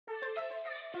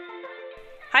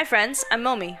Hi friends, I'm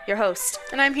Momi, your host.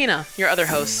 And I'm Hina, your other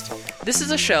host. This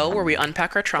is a show where we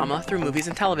unpack our trauma through movies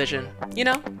and television. You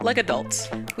know, like adults.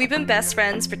 We've been best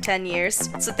friends for 10 years,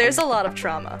 so there's a lot of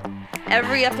trauma.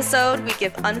 Every episode, we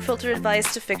give unfiltered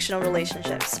advice to fictional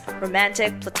relationships,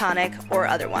 romantic, platonic, or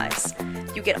otherwise.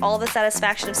 You get all the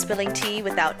satisfaction of spilling tea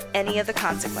without any of the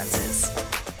consequences.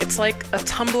 It's like a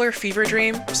Tumblr fever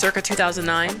dream, circa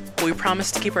 2009, but we promise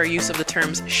to keep our use of the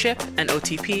terms ship and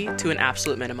OTP to an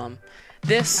absolute minimum.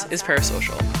 This is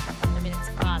Parasocial. I mean, it's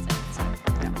a closet. So.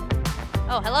 Yeah.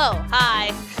 Oh, hello.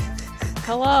 Hi.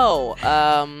 Hello.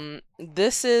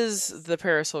 This is the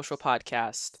Parasocial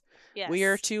podcast. Yes. We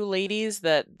are two ladies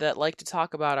that like to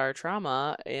talk about our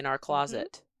trauma in our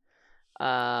closet.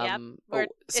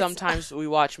 Sometimes we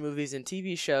watch movies and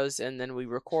TV shows and then we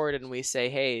record and we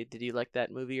say, hey, did you like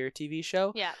that movie or TV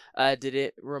show? Yeah. Did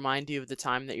it remind you of the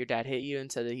time that your dad hit you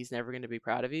and said that he's never going to be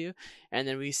proud of you? And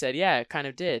then we said, yeah, it kind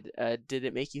of did. Did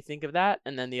it make you think of that?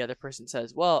 And then the other person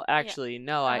says, well, actually,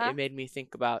 no, it made me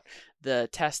think about the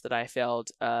test that I failed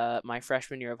my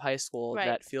freshman year of high school. Right.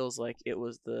 That feels like it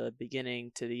was the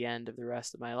beginning to the end of the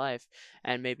rest of my life.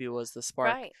 And maybe it was the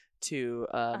spark to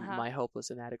my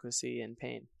hopeless inadequacy and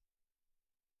pain.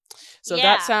 So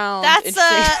that sounds interesting.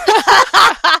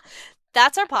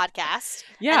 That's our podcast.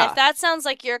 Yeah. And if that sounds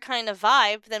like your kind of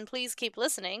vibe, then please keep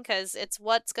listening because it's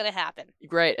what's going to happen.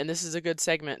 Right, and this is a good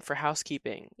segment for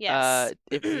housekeeping. Yes.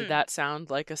 If that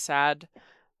sounds like a sad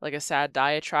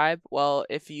diatribe, well,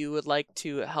 if you would like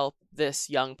to help this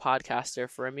young podcaster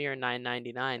for a mere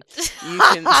 $9.99, you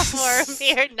can for a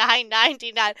mere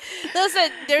 $9.99.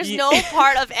 Listen, there's no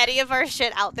part of any of our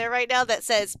shit out there right now that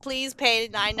says please pay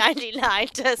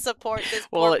 $9.99 to support this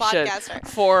poor podcaster. Should.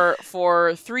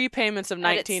 For 3 payments of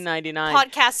 $19.99,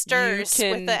 podcasters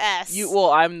with the S.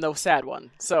 I'm the sad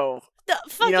one, so you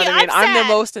know what I mean. I'm the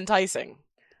most enticing.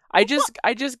 I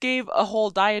just gave a whole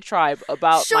diatribe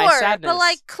about my sadness. But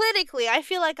like clinically, I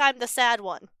feel like I'm the sad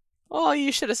one. Oh,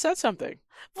 you should have said something.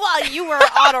 Well, you were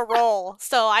on a roll,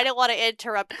 so I didn't want to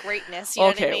interrupt greatness. You know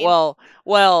what I mean?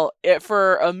 Well,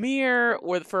 for a mere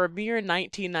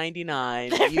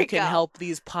 $19.99, you can help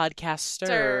these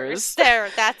podcasters.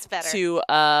 There, that's better.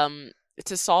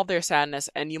 To solve their sadness.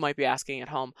 And you might be asking at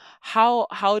home, how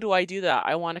do I do that?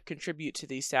 I want to contribute to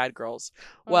these sad girls.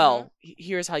 Mm-hmm. Well,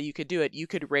 here's how you could do it. You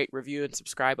could rate, review, and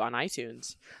subscribe on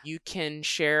iTunes. You can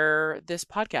share this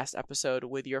podcast episode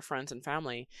with your friends and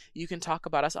family. You can talk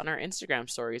about us on our Instagram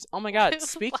stories. Oh my God,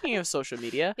 speaking of social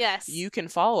media, yes, you can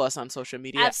follow us on social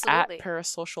media at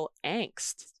Parasocial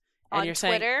Angst. And on you're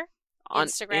Twitter, on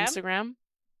Instagram.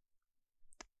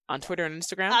 On Twitter and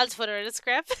Instagram? On Twitter and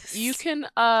Instagram. You can,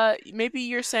 maybe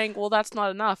you're saying, well, that's not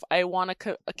enough. I want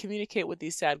to communicate with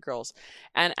these sad girls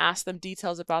and ask them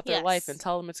details about their life and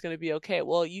tell them it's going to be okay.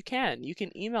 Well, you can. You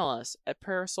can email us at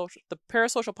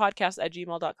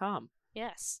theparasocialpodcast@gmail.com.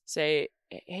 Yes. Say,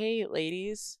 hey,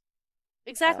 ladies.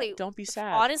 Exactly. Don't be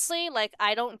sad. Honestly, like,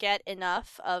 I don't get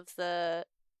enough of the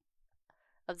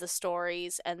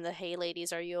stories and the, hey,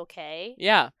 ladies, are you okay?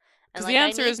 Yeah. Because the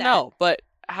answer is no, but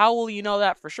how will you know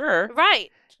that for sure? Right.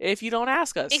 If you don't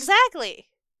ask us. Exactly.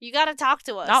 You gotta talk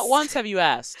to us. Not once have you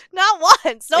asked. Not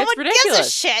once. No one ridiculous. gives a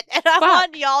shit, and I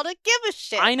want y'all to give a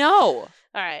shit. I know.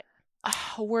 All right.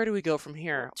 Where do we go from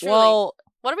here? Truly. Well,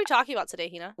 what are we talking about today,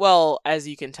 Hina? Well, as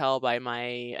you can tell by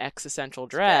my existential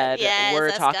dread,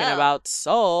 we're talking about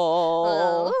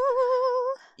Soul.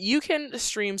 Oh. You can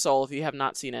stream Soul if you have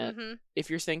not seen it. Mm-hmm. If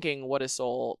you're thinking, what is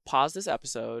Soul? Pause this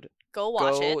episode. Go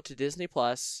watch it. Go to Disney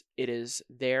Plus. It is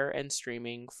there and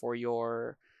streaming for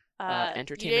your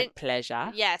entertainment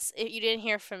pleasure. Yes, you didn't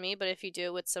hear from me, but if you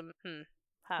do with some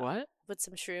what? With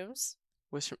some shrooms.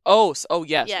 Yes.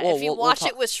 Yeah, if you watch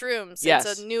it with shrooms,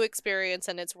 it's a new experience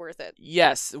and it's worth it.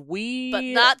 Yes, but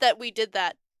not that we did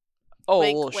that. Oh,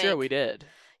 wink, well, wink. Sure we did.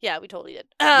 Yeah, we totally did.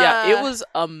 Yeah, it was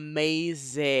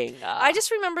amazing. I just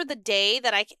remember the day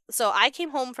that I came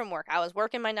home from work. I was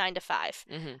working my 9 to 5.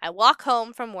 Mm-hmm. I walk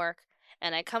home from work,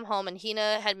 and I come home, and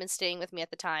Hina had been staying with me at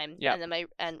the time. Yeah. And then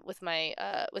with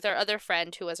our other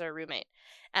friend who was our roommate,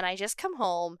 and I just come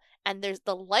home, and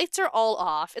the lights are all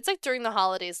off. It's like during the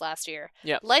holidays last year.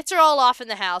 Yeah. Lights are all off in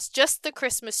the house, just the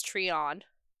Christmas tree on,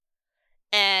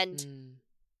 and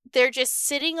they're just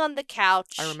sitting on the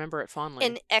couch. I remember it fondly.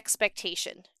 In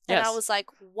expectation. Yes. And I was like,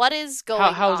 what is going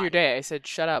on? How was your day? I said,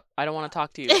 shut up. I don't want to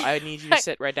talk to you. I need you to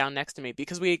sit right down next to me.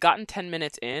 Because we had gotten 10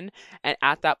 minutes in, and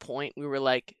at that point, we were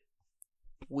like,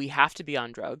 we have to be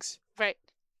on drugs. Right.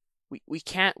 We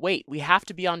can't wait. We have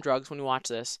to be on drugs when we watch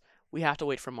this. We have to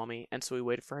wait for Mommy. And so we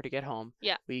waited for her to get home.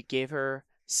 Yeah. We gave her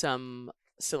some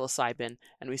psilocybin,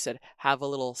 and we said, have a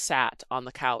little sat on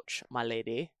the couch, my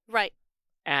lady. Right.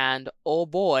 And oh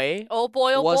boy, oh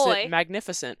was boy. it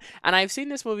magnificent. And I've seen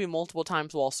this movie multiple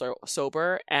times while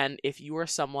sober, and if you are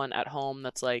someone at home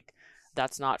that's like,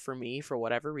 that's not for me for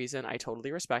whatever reason, I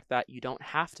totally respect that. You don't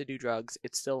have to do drugs.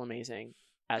 It's still amazing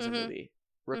as a movie,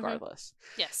 regardless.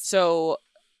 Yes. So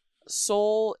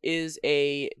Soul is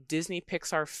a Disney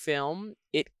Pixar film.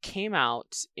 It came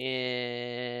out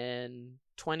in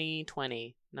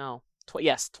 2020. No.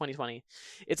 Yes, 2020.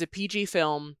 It's a PG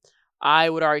film.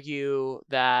 I would argue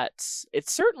that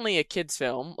it's certainly a kid's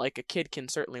film. Like, a kid can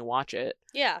certainly watch it.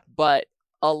 Yeah. But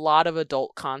a lot of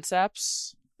adult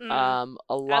concepts, a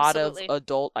lot Absolutely. of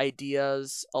adult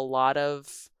ideas, a lot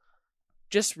of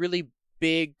just really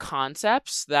big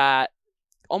concepts that,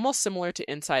 almost similar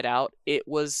to Inside Out,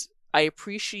 I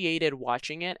appreciated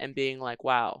watching it and being like,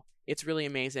 wow, it's really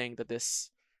amazing that this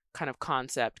kind of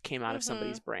concept came out of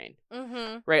somebody's brain.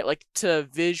 Right? Like, the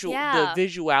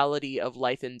visuality of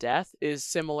life and death is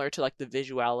similar to like the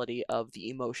visuality of the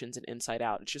emotions in Inside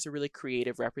Out. It's just a really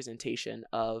creative representation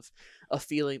of a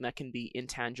feeling that can be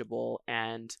intangible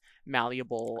and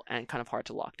malleable and kind of hard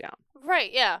to lock down.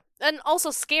 Right, yeah. And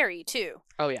also scary, too.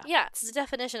 Oh, yeah. Yeah, it's the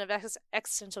definition of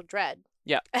existential dread.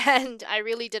 Yeah. And I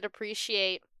really did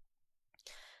appreciate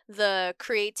the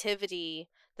creativity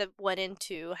that went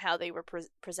into how they were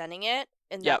presenting it,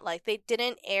 and that like they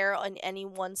didn't err on any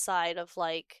one side of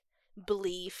like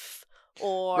belief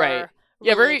or right.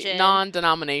 Yeah, religion. very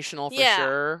non-denominational for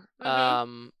sure.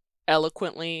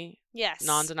 Eloquently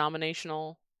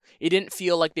non-denominational. It didn't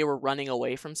feel like they were running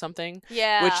away from something.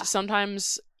 Yeah. Which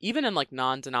sometimes, even in like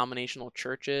non-denominational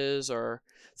churches, or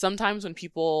sometimes when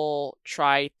people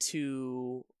try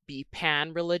to be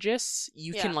pan-religious,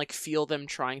 you can like feel them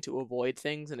trying to avoid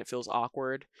things, and it feels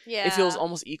awkward. Yeah. It feels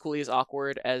almost equally as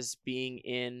awkward as being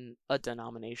in a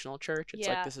denominational church. It's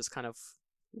like, this is kind of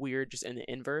weird, just in the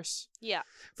inverse. Yeah.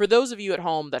 For those of you at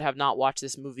home that have not watched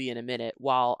this movie in a minute,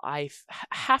 while I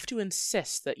have to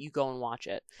insist that you go and watch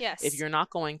it. Yes. If you're not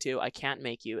going to, I can't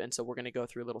make you, and so we're going to go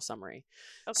through a little summary.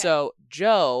 Okay. So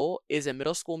Joe is a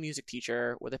middle school music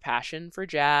teacher with a passion for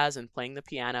jazz and playing the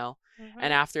piano.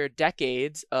 And after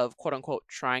decades of quote-unquote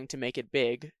trying to make it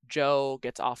big, Joe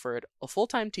gets offered a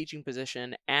full-time teaching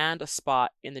position and a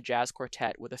spot in the jazz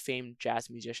quartet with a famed jazz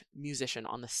musician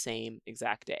on the same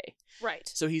exact day. Right.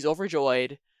 So he's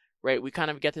overjoyed, right? We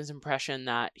kind of get this impression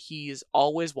that he's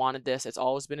always wanted this. It's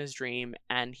always been his dream.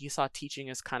 And he saw teaching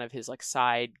as kind of his like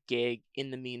side gig in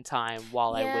the meantime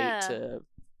while I wait to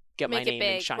get my name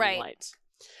in shining lights.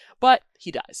 But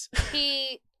he dies.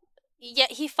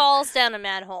 He falls down a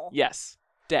manhole. Yes.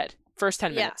 Dead. First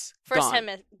 10 minutes. First gone. 10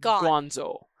 minutes. Gone.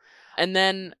 Gonzo. And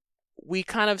then we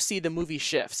kind of see the movie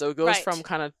shift. So it goes from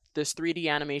kind of this 3D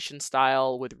animation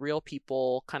style with real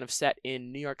people kind of set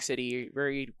in New York City,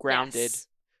 very grounded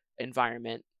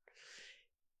environment.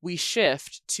 We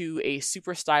shift to a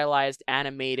super stylized,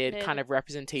 animated kind of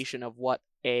representation of what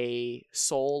a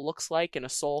soul looks like. And a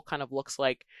soul kind of looks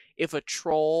like if a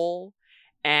troll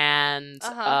and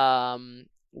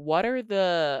what are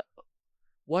the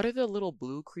little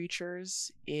blue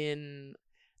creatures in?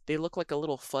 They look like a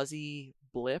little fuzzy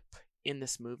blip in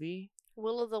this movie.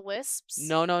 Will-o'-the-wisps?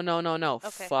 No.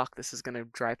 Okay. Fuck, this is gonna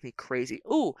drive me crazy.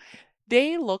 Ooh,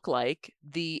 they look like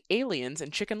the aliens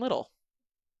in Chicken Little.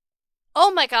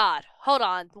 Oh my god. Hold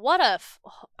on.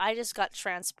 I just got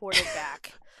transported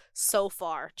back so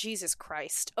far. Jesus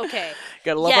Christ. Okay.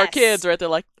 Gotta love our kids, right? They're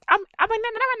like,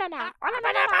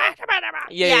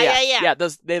 yeah.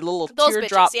 Those little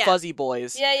teardrop fuzzy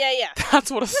boys. Yeah. That's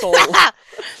what a soul.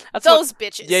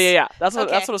 Bitches. Yeah. That's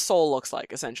what a soul looks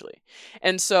like, essentially.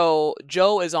 And so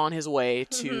Joe is on his way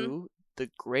to the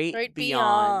great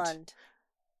beyond,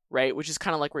 right? Which is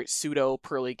kind of like pseudo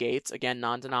pearly gates, again,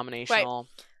 non-denominational.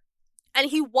 Right. And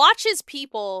he watches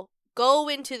people go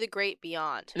into the great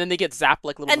beyond. And then they get zapped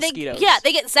like little mosquitoes.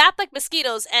 They get zapped like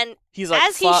mosquitoes, and he's like,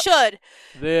 as he should,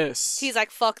 this. He's like,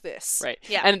 fuck this. Right.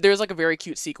 Yeah. And there's like a very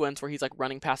cute sequence where he's like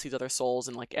running past these other souls,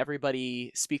 and like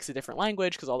everybody speaks a different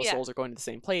language because all the souls are going to the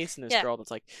same place, and this girl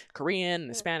that's like Korean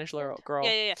and a Spanish girl.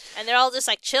 Yeah. And they're all just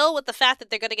like chill with the fact that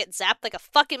they're gonna get zapped like a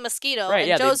fucking mosquito. Right,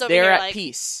 and Joe's over they're here at like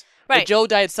peace. Right. But Joe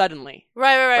died suddenly.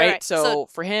 Right. So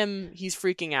for him, he's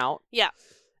freaking out. Yeah.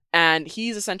 And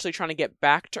he's essentially trying to get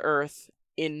back to Earth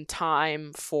in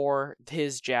time for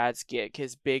his jazz gig,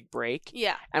 his big break.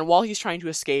 Yeah. And while he's trying to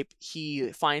escape,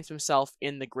 he finds himself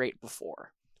in the Great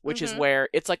Before, which is where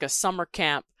it's like a summer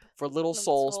camp for little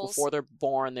souls before they're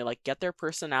born. They like get their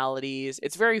personalities.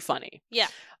 It's very funny. Yeah.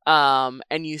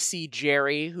 And you see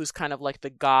Jerry, who's kind of like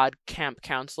the god camp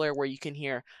counselor, where you can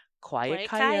hear quiet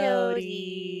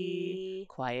coyote.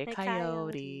 Quiet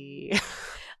coyote.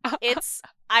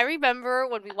 I remember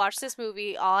when we watched this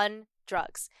movie on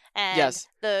drugs. And Yes.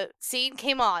 the scene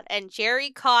came on, and Jerry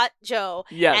caught Joe.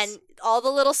 Yes. And all the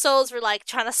little souls were like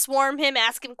trying to swarm him,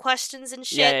 ask him questions and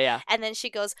shit. Yeah. And then she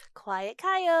goes, "Quiet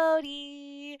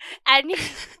coyote." And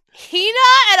Hina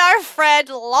and our friend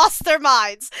lost their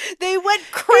minds. They went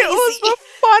crazy. It was the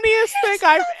funniest thing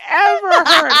I've ever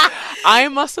heard. I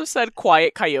must have said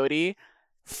 "quiet coyote"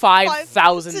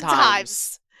 5,000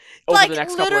 times over like, the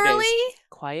next couple of literally, days.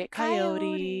 Quiet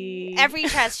coyote. Every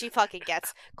chance she fucking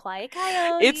gets. Quiet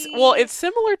coyote. It's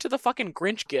similar to the fucking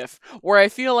Grinch gif, where I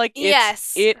feel like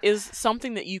Yes. it is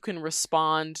something that you can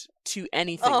respond to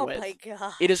anything with. Oh my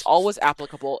god. It is always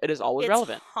applicable. It is always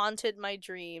relevant. Haunted my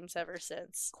dreams ever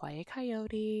since. Quiet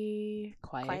coyote.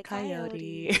 Quiet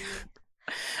coyote. coyote.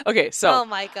 Okay, so Oh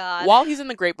my god. while he's in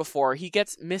the Great Before, he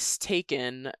gets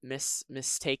mistaken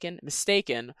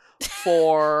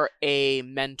for a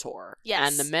mentor. Yes.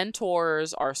 And the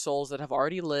mentors are souls that have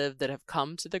already lived, that have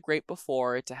come to the Great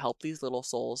Before to help these little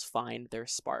souls find their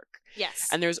spark. Yes.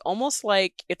 And there's almost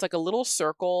like, it's like a little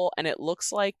circle, and it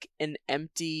looks like an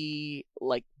empty,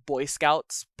 like, Boy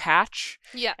Scouts patch.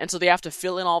 Yeah. And so they have to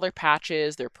fill in all their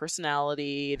patches, their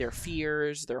personality, their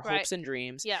fears, their Right. hopes and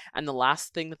dreams. Yeah. And the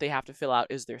last thing that they have to fill out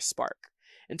is their spark.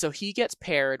 And so he gets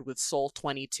paired with Soul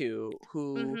 22,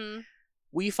 who Mm-hmm.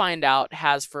 we find out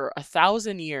has for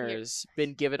 1,000 years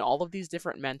been given all of these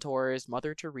different mentors,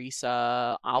 Mother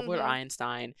Teresa, Albert Mhm.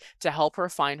 Einstein, to help her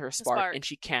find her spark. spark. And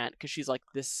she can't, because she's like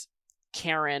this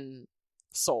Karen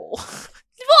soul.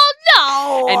 Well,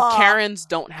 no. And Karens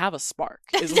don't have a spark.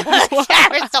 Is what-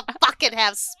 Karens don't fucking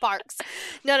have sparks.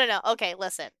 No. Okay,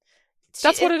 listen.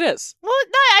 That's what it is. Well,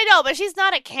 no, I know, but she's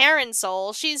not a Karen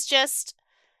soul. She's just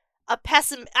a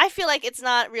pessimist. I feel like it's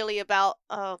not really about.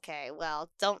 Okay, well,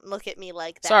 don't look at me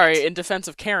like that. Sorry, in defense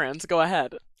of Karens, go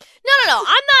ahead. No. I'm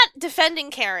not defending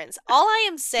Karens. All I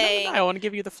am saying, No, I want to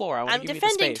give you the floor. I'm give you the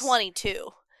defending space. 22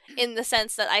 in the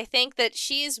sense that I think that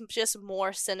she's just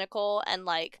more cynical and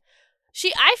like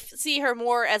I see her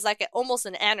more as like almost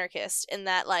an anarchist in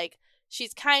that like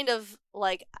she's kind of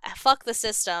like fuck the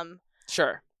system.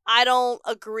 Sure. I don't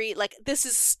agree. Like, this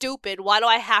is stupid. Why do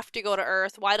I have to go to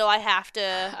Earth? Why do I have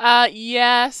to?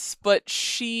 Yes, but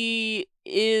she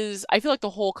is. I feel like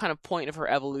the whole kind of point of her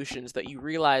evolution is that you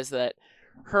realize that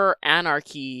her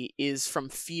anarchy is from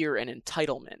fear and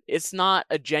entitlement. It's not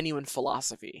a genuine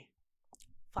philosophy.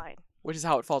 Fine. Which is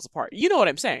how it falls apart. You know what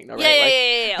I'm saying, though, right?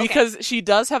 Yeah. Okay. Because she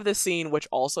does have this scene, which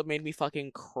also made me fucking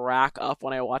crack up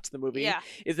when I watched the movie. Yeah.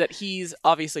 Is that he's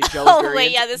obviously Joe's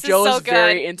This is Joe's so good.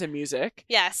 very into music.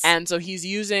 Yes. And so he's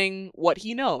using what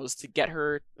he knows to get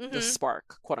her the Mhm.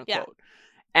 spark, quote unquote. Yeah.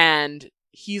 And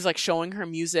he's like showing her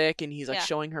music, and he's like Yeah.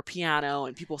 showing her piano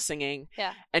and people singing.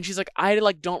 Yeah. And she's like, I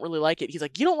like don't really like it. He's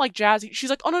like, you don't like jazz?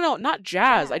 She's like, oh no, not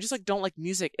jazz. I Jazz. just like don't like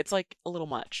music. It's like a little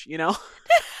much, you know?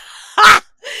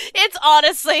 It's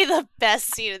honestly the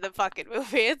best scene in the fucking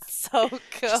movie. It's so good.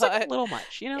 Just like a little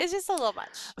much, you know? It's just a little much.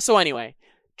 So anyway,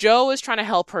 Joe is trying to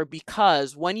help her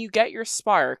because when you get your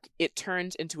spark, it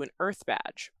turns into an Earth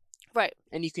badge. Right.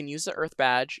 And you can use the Earth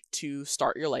badge to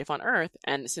start your life on Earth.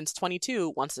 And since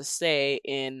 22 wants to stay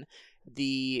in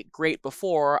the Great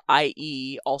Before,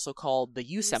 i.e. also called the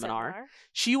U Seminar,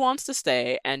 she wants to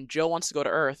stay and Joe wants to go to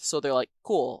Earth. So they're like,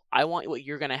 cool, I want what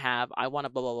you're going to have. I want to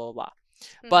blah, blah, blah, blah.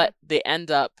 Mm-hmm. But they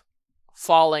end up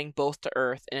falling both to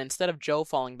Earth, and instead of Joe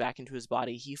falling back into his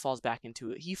body, he falls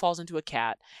into a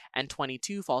cat, and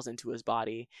 22 falls into his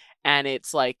body, and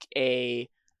it's like a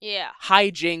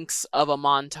hijinks of a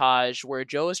montage where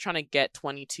Joe is trying to get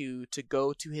 22 to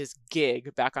go to his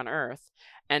gig back on Earth,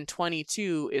 and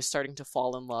 22 is starting to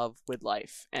fall in love with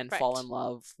life and fall in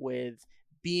love with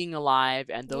being alive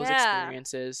and those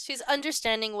experiences. She's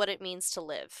understanding what it means to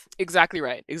live. Exactly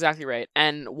right.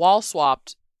 And while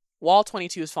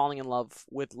 22 is falling in love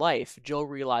with life, Joe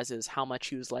realizes how much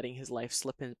he was letting his life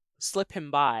slip him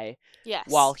by. Yes.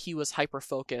 While he was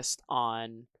hyper-focused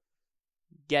on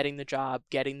getting the job,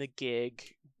 getting the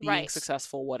gig, being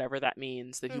successful, whatever that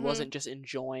means, that he wasn't just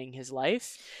enjoying his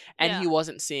life, and he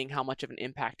wasn't seeing how much of an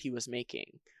impact he was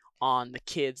making on the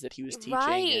kids that he was teaching.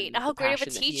 Right. And How great of a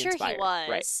passion that teacher he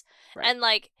was. Right. And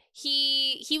like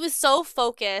he was so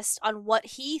focused on what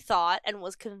he thought and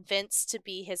was convinced to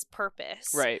be his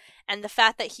purpose. Right. And the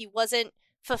fact that he wasn't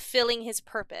fulfilling his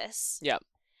purpose. Yeah.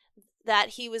 That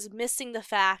he was missing the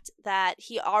fact that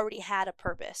he already had a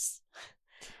purpose.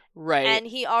 Right. And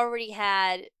he already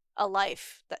had a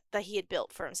life that he had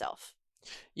built for himself.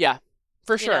 Yeah.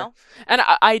 For sure. You know? And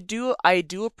I do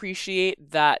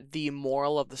appreciate that the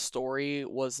moral of the story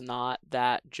was not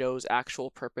that Joe's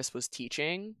actual purpose was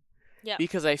teaching. Yeah.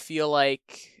 Because I feel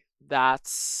like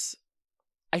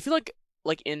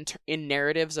like in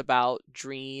narratives about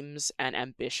dreams and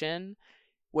ambition,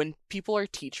 when people are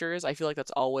teachers, I feel like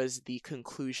that's always the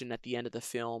conclusion at the end of the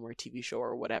film or TV show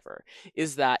or whatever,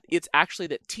 is that it's actually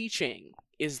that teaching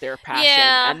is their passion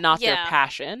and not their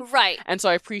passion. Right. And so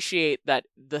I appreciate that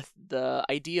the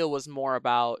idea was more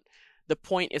about the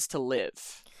point is to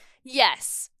live.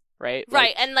 Yes. Right?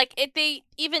 Right. And like they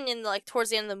even in like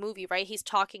towards the end of the movie, right, he's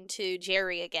talking to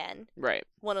Jerry again. Right.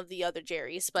 One of the other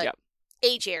Jerrys, but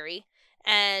a Jerry.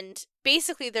 And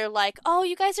basically they're like, "Oh,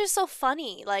 you guys are so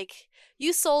funny. Like,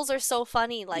 you souls are so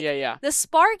funny. Like, the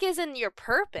spark isn't your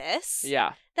purpose."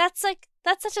 Yeah. That's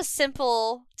such a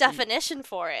simple definition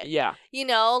for it. Yeah. You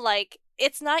know, like,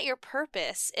 it's not your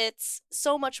purpose. It's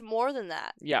so much more than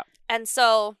that. Yeah. And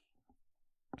so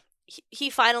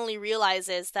he finally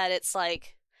realizes that it's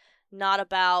like not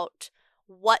about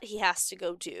what he has to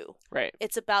go do. Right.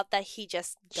 It's about that he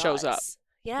just shows up.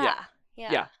 Yeah.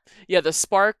 Yeah, the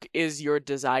spark is your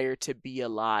desire to be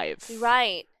alive.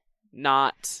 Right.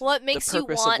 Not what makes you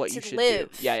want to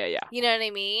live. Do. Yeah. You know what I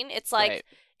mean? It's like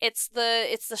it's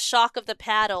the shock of the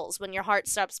paddles when your heart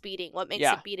stops beating. What makes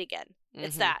it beat again? Mm-hmm.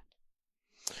 It's that.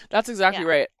 That's exactly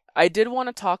right. I did want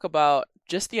to talk about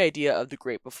just the idea of the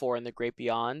great before and the great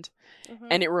beyond. Mm-hmm.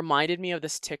 And it reminded me of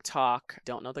this TikTok.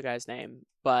 Don't know the guy's name,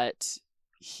 but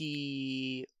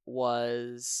it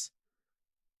was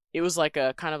like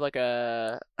a kind of like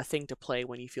a thing to play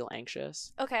when you feel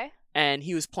anxious. Okay. And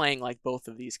he was playing like both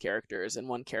of these characters, and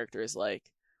one character is like,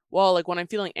 well, like when I'm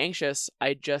feeling anxious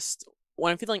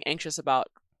about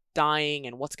dying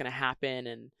and what's going to happen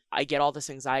and I get all this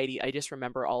anxiety, I just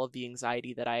remember all of the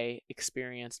anxiety that I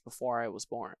experienced before I was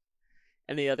born.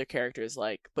 And the other character is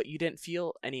like, but you didn't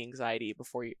feel any anxiety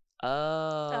before you...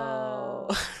 Oh.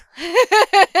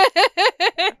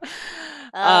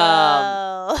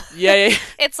 Yeah.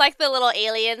 It's like the little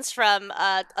aliens from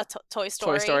Toy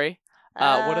Story. Toy Story.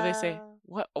 What do they say?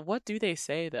 What do they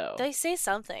say though? They say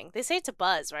something. They say it to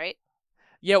Buzz, right?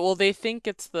 Yeah, well, they think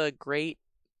it's the great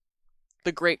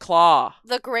claw.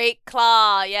 The great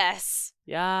claw, yes.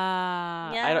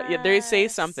 Yeah. They say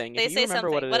something. They say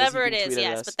something. What it whatever is, it is,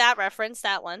 yes. But that reference,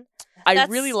 that one. I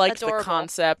really liked the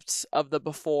concept of the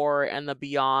before and the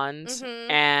beyond.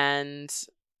 Mm-hmm. And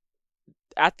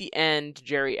at the end,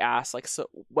 Jerry asked, like, so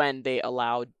when they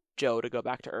allowed Joe to go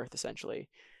back to Earth, essentially,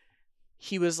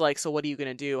 he was like, so what are you going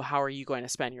to do? How are you going to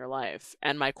spend your life?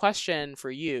 And my question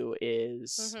for you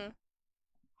is,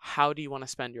 how do you want to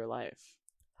spend your life?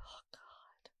 Oh,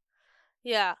 God.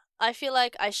 Yeah, I feel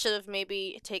like I should have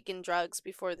maybe taken drugs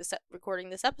before recording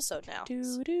this episode now.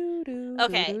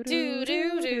 Okay.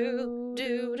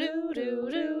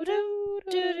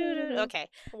 Okay.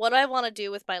 What do I want to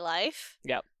do with my life?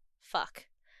 Yep. Fuck.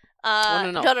 No.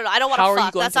 I don't want to fuck. How are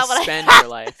you going to spend your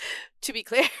life? To be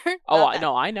clear. Oh,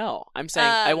 no, I know. I'm saying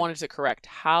I wanted to correct.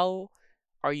 How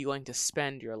are you going to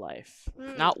spend your life?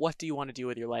 Not what do you want to do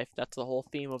with your life. That's the whole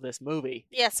theme of this movie.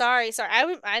 Yeah, sorry.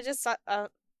 I just thought...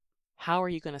 How are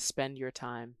you going to spend your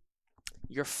time?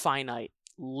 Your finite,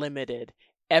 limited,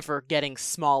 ever getting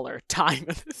smaller time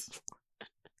in this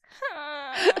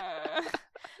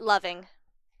Loving.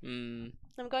 I'm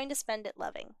going to spend it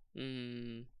loving.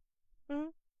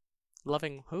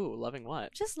 Loving who? Loving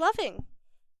what? Just loving.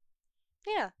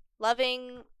 Yeah.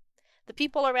 Loving the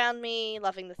people around me,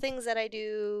 loving the things that I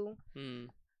do,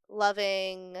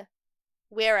 loving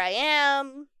where I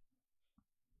am,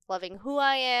 loving who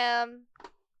I am,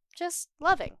 just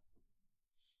loving.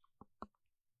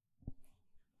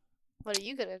 What are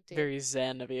you gonna do? Very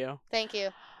zen of you. Thank you.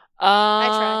 I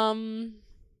try.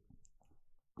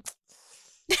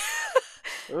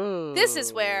 This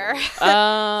is where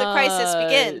the crisis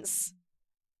begins.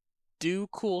 Do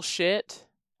cool shit.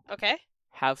 Okay.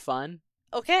 Have fun.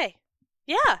 Okay.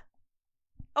 Yeah.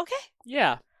 Okay.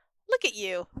 Yeah. Look at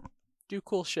you. Do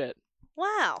cool shit.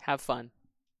 Wow. Have fun.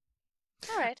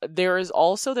 All right. There is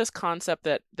also this concept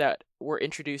that we're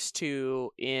introduced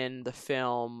to in the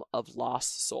film of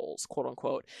lost souls, quote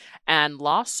unquote. And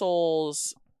lost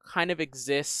souls kind of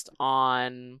exist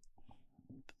in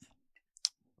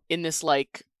this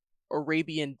like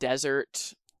Arabian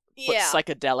desert, but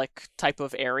psychedelic type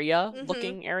of area,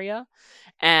 looking area.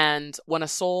 And when a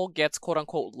soul gets quote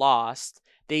unquote lost,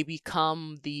 they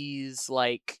become these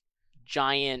like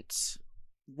giant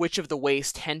Witch of the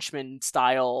Waste henchman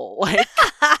style like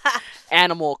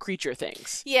animal creature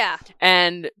things. Yeah.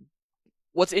 And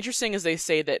what's interesting is they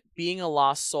say that being a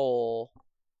lost soul,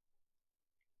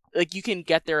 like you can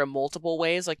get there in multiple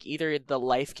ways. Like either the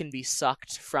life can be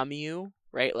sucked from you,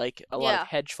 right? Like a lot of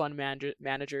hedge fund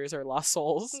managers are lost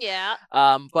souls. Yeah.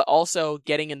 But also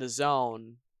getting in the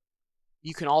zone,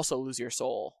 you can also lose your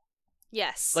soul.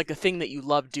 Yes. Like the thing that you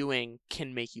love doing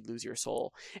can make you lose your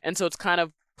soul. And so it's kind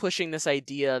of pushing this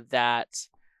idea that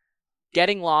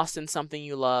getting lost in something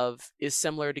you love is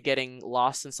similar to getting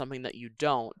lost in something that you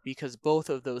don't, because both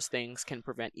of those things can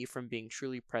prevent you from being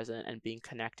truly present and being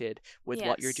connected with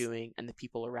what you're Yes. doing and the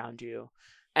people around you.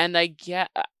 And I get,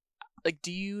 like,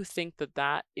 do you think that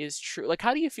that is true? Like,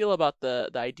 how do you feel about the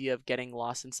idea of getting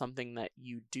lost in something that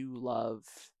you do love?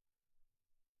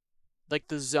 Like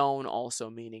the zone also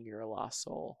meaning you're a lost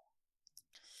soul.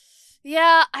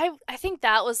 Yeah, I think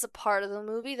that was the part of the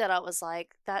movie that I was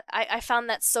like, that I found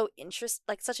that so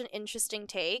such an interesting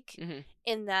take, Mhm.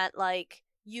 in that, like,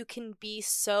 you can be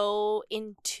so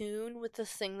in tune with the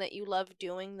thing that you love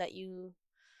doing that you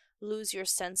lose your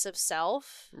sense of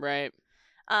self. Right.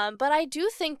 But I do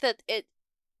think that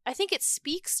I think it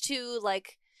speaks to,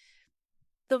 like,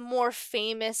 the more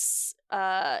famous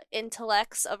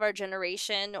intellects of our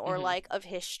generation, or Mhm. like of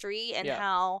history, and Yeah.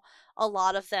 how a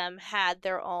lot of them had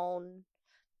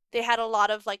they had a lot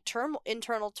of, like,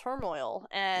 internal turmoil,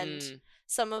 and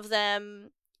some of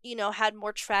them, had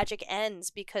more tragic ends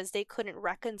because they couldn't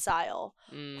reconcile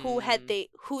who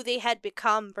they had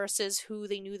become versus who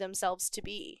they knew themselves to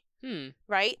be,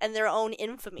 right? And their own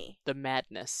infamy. The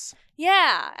madness.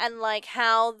 Yeah, and, like,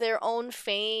 how their own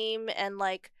fame and,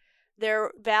 like,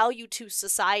 their value to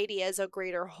society as a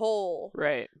greater whole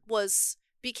Right.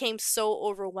 became so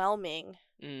overwhelming.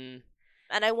 Mm.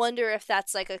 And I wonder if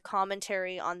that's, like, a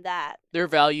commentary on that. Their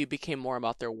value became more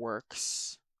about their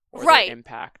works or Right. their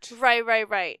impact.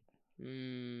 Right.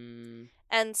 Mm.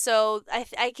 And so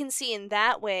I can see in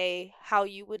that way how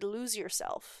you would lose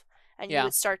yourself, and you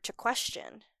would start to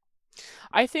question.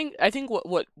 I think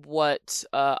what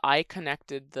I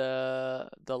connected the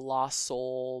lost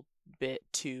soul bit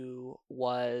to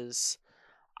was,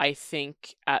 I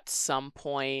think at some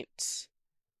point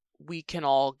we can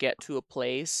all get to a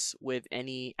place with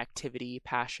any activity,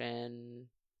 passion,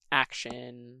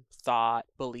 action, thought,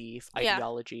 belief,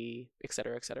 ideology,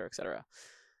 etc.,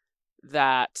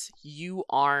 that you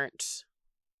aren't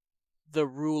the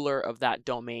ruler of that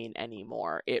domain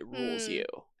anymore. It rules you.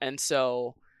 And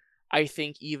so I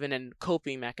think even in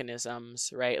coping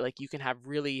mechanisms, right? Like, you can have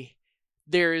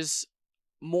there's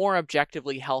more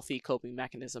objectively healthy coping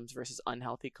mechanisms versus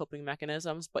unhealthy coping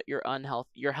mechanisms, but your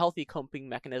healthy coping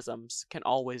mechanisms can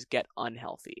always get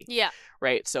unhealthy. Yeah.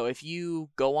 Right? So if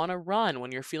you go on a run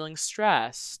when you're feeling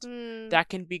stressed, that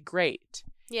can be great.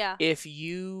 Yeah. If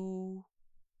you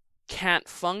can't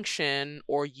function,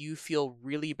 or you feel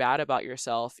really bad about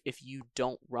yourself if you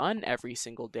don't run every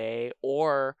single day,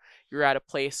 or you're at a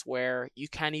place where you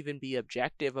can't even be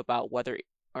objective about whether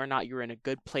or not you're in a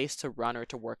good place to run or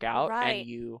to work out, and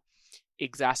you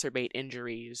exacerbate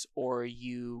injuries, or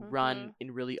you run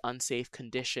in really unsafe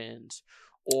conditions,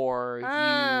 or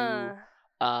you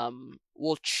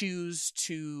will choose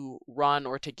to run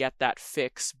or to get that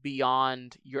fix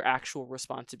beyond your actual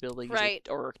responsibilities,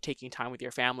 or taking time with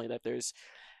your family, that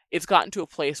it's gotten to a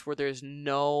place where there's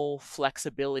no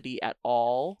flexibility at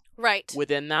all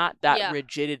within that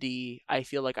rigidity. I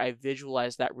feel like I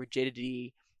visualize that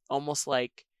rigidity almost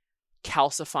like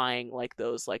calcifying, like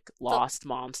those, like, lost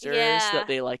monsters, that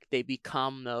they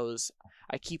become those.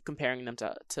 I keep comparing them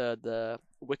to the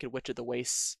Wicked Witch of the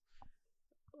Waste,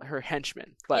 her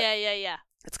henchmen, but yeah,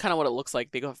 it's kind of what it looks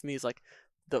like. They go from these, like,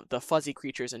 the fuzzy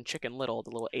creatures in Chicken Little,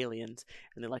 the little aliens,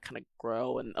 and they, like, kind of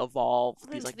grow and evolve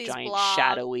these, like, giant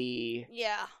shadowy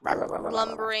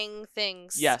lumbering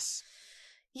things. Yes.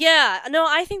 Yeah, no,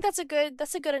 I think that's a good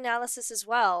analysis as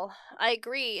well. I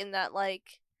agree in that,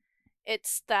 like,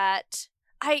 it's that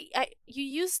you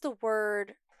use the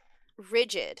word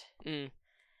rigid,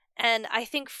 and I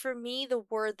think for me the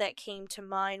word that came to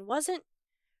mind wasn't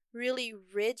really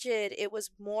rigid. It was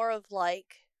more of,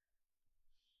 like,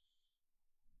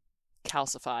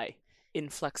 calcify,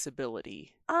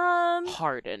 inflexibility,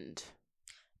 hardened.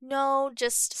 No,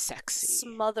 just sexy,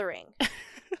 smothering.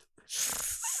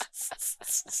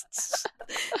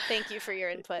 Thank you for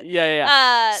your input.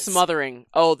 Yeah. Smothering.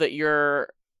 Oh, that you're.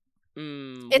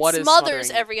 It what is smothers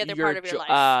smothering? every other part of your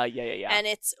life. Yeah. And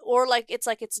it's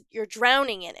like you're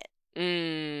drowning in it.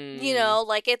 You know,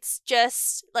 like, it's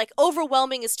just, like,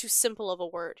 overwhelming is too simple of a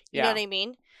word. You know what I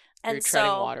mean? And you're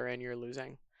treading water and you're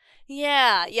losing.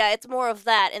 Yeah, it's more of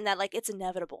that, in that, like, it's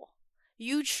inevitable.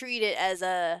 You treat it as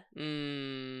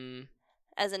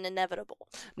as an inevitable.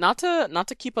 Not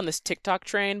to keep on this TikTok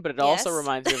train, but it also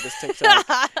reminds me of this TikTok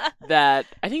that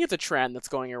I think it's a trend that's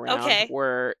going around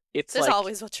where there's like,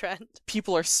 always a trend.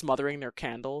 People are smothering their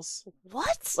candles.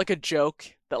 What? Like a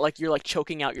joke that, like, you're, like,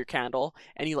 choking out your candle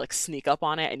and you, like, sneak up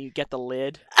on it and you get the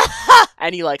lid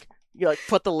and you, like, You like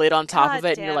put the lid on top God of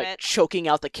it, and you're damn like it. choking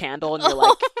out the candle, and you're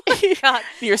like, Oh, God.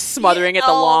 you're smothering it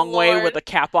the Oh, long way Lord. with the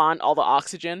cap on, all the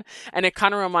oxygen. And it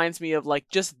kind of reminds me of like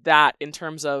just that in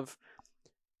terms of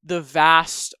the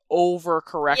vast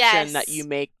overcorrection that you Yes.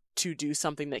 make to do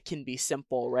something that can be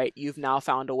simple, right? You've now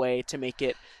found a way to make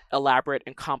it elaborate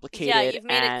and complicated you've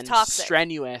made it and toxic.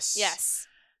 strenuous Yes.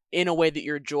 in a way that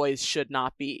your joys should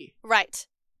not be. Right.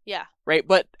 Yeah. Right?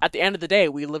 But at the end of the day,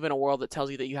 we live in a world that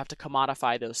tells you that you have to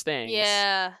commodify those things.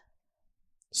 Yeah.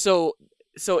 So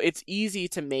it's easy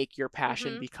to make your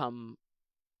passion Mhm. become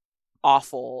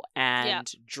awful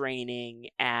and draining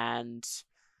and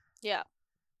Yeah.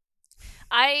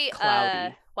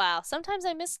 cloudy. Wow. Sometimes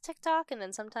I miss TikTok, and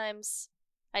then sometimes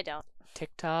I don't.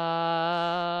 TikTok. No,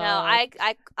 I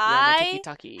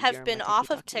You're have my been off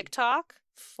of tiki-taki. TikTok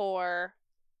for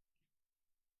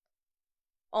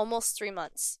almost 3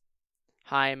 months.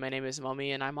 Hi, my name is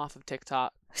Mummy, and I'm off of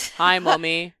TikTok. Hi,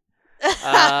 Mummy.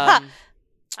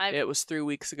 It was 3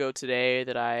 weeks ago today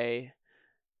that I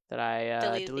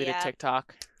Deleted the deleted app.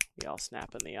 TikTok. We all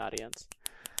snap in the audience.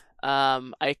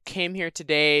 I came here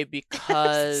today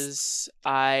because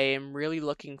I am really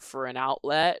looking for an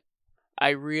outlet. I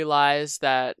realized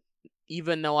that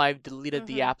even though I've deleted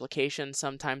the Mhm. application,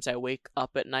 sometimes I wake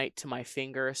up at night to my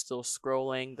finger still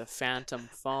scrolling the phantom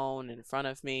phone in front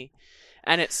of me.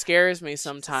 And it scares me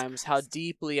sometimes how Christ.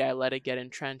 deeply I let it get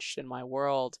entrenched in my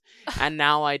world. And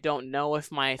now I don't know if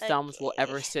my thumbs will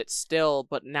ever Okay. sit still,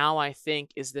 but now I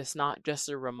think, is this not just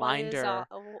a What is reminder,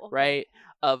 okay. right,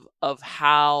 of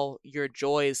how your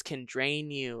joys can drain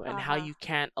you and how Uh-huh. you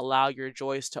can't allow your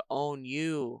joys to own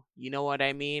you? You know what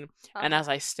I mean? And as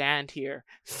I stand here,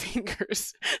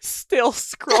 fingers still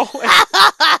scrolling.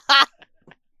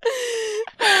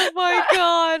 Oh my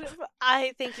god.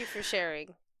 I thank you for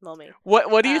sharing, Mommy.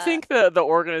 What do you Uh, think the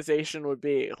organization would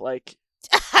be? Like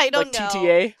I don't know.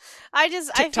 TTA? I feel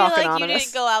TikTok like Anonymous? you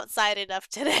didn't go outside enough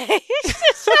today.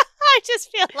 I just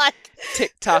feel like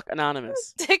TikTok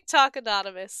Anonymous. TikTok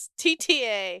Anonymous.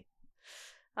 TTA.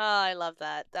 Oh, I love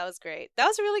that. That was great. That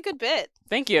was a really good bit.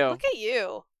 Thank you. Look at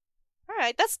you. All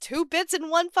right, that's 2 bits in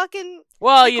one fucking.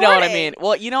 Well, you know what I recording. mean.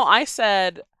 Well,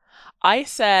 I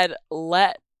said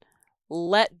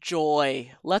let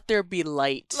joy, let there be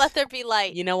light. Let there be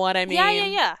light. You know what I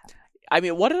mean? Yeah. I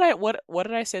mean, what did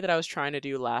I say that I was trying to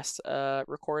do last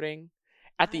recording?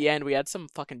 At the end, we had some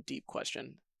fucking deep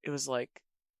question. It was like,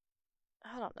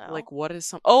 I don't know.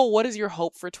 what is your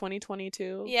hope for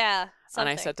 2022? Yeah. And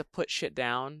I something. said to put shit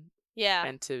down Yeah.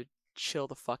 and to chill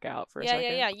the fuck out for a Yeah.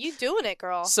 second. Yeah. You doing it,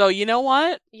 girl. So you know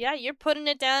what? Yeah, you're putting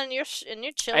it down and you're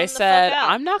chilling I the said, fuck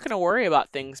out. I'm not going to worry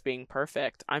about things being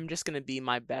perfect. I'm just going to be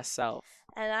my best self.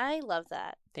 And I love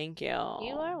that. Thank you.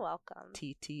 You are welcome.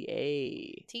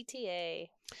 TTA. TTA.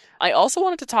 I also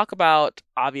wanted to talk about,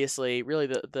 obviously, really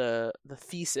the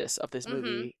thesis of this Mhm.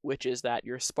 movie, which is that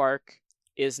your spark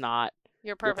is not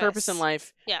Your your purpose in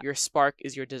life. Yeah. Your spark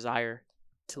is your desire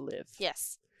to live.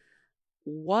 Yes.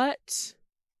 What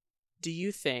do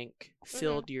you think Mm-hmm.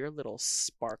 filled your little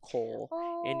spark hole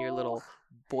in your little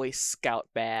Boy Scout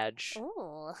badge?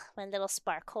 Oh, my little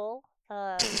spark hole.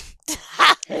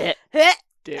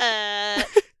 Dick.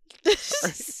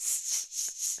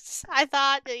 I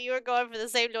thought that you were going for the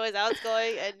same noise I was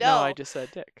going, and No, no. I just said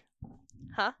dick.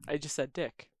 Huh? I just said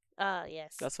dick.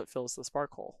 Yes. That's what fills the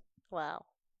spark hole. Wow,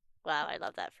 I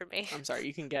love that for me. I'm sorry,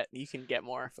 you can get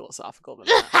more philosophical than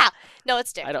that. No,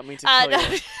 it's dick. I don't mean to kill no.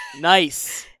 you.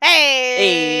 Nice.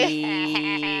 Hey.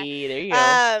 Hey, there you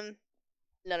go.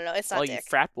 No, it's not All you dick.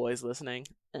 frat boys listening.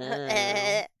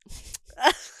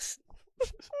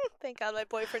 Thank God my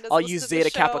boyfriend doesn't All listen you to Zeta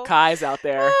the Kappa show. Chi's out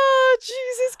there. Oh,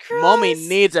 Jesus Christ. Mommy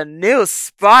needs a new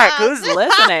spark. Who's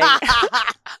listening?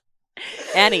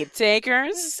 Any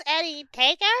takers? Any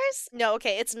takers? No,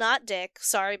 okay, it's not dick.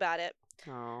 Sorry about it.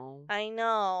 Oh. I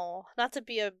know. Not to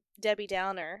be a Debbie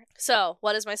Downer. So,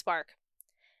 what is my spark?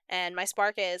 And my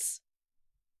spark is...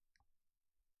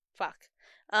 Fuck.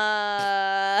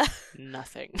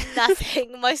 Nothing.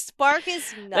 Nothing. My spark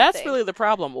is nothing. That's really the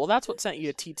problem. Well, that's what sent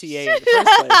you to TTA in the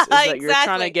first place. Is that you're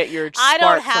trying to Exactly. get your I spark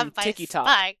don't have from my TikTok.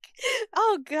 spark.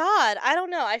 Oh, God. I don't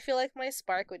know. I feel like my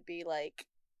spark would be, like,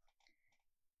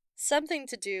 something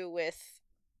to do with...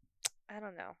 I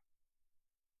don't know.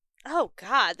 Oh,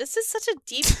 God. This is such a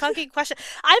deep fucking question.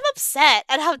 I'm upset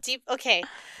at how deep... Okay.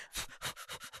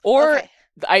 Or Okay.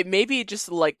 I maybe just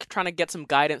like trying to get some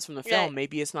guidance from the film. Yeah.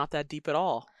 Maybe it's not that deep at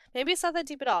all. Maybe it's not that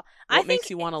deep at all. What I makes think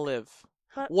you want to live?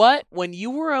 What? When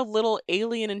you were a little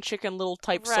alien and chicken little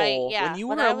type soul, yeah. when you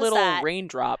When were I a was little that,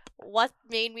 raindrop. What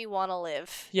made me want to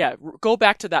live? Yeah, go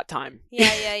back to that time.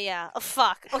 Yeah. Oh,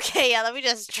 fuck. Okay, yeah, let me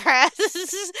just try.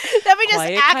 Let me just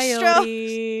Quiet astro.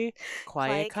 coyote.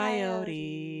 Quiet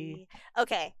coyote.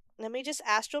 Okay, let me just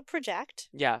astral project.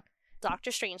 Yeah.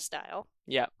 Doctor Strange style.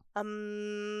 Yeah.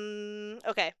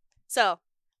 Okay. So,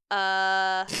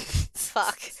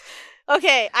 fuck.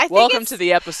 Okay, I think Welcome to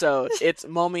the episode. It's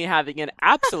Momi having an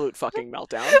absolute fucking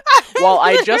meltdown. While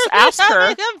I just asked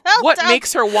her what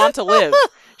makes her want to live.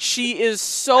 She is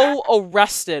so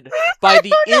arrested by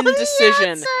the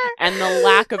indecision and the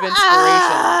lack of inspiration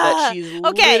that she's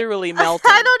literally melting.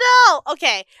 I don't know.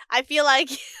 Okay, I feel like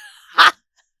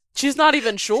she's not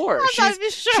even sure. I'm not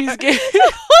even sure. She's what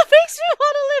makes me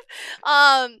want to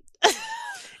live?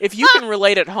 If you can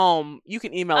relate at home, you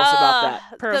can email us about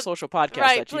that. Parasocialpodcast@gmail.com.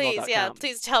 Right,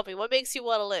 please tell me. What makes you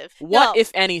want to live? What,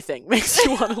 if anything, makes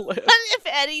you want to live? What, if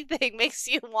anything, makes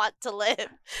you want to live?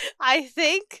 I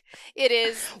think it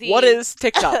is the... What is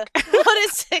TikTok? What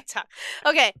is TikTok?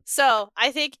 Okay, so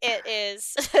I think it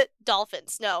is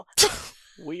dolphins. No.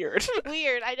 Weird,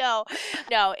 I know.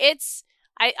 No, it's...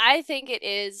 I think it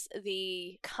is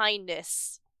the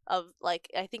kindness of,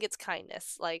 like... I think it's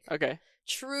kindness. Like, okay.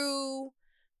 True...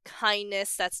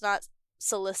 kindness that's not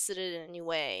solicited in any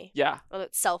way. Yeah. Well,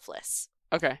 it's selfless.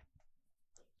 Okay.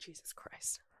 Jesus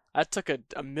Christ. That took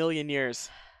a million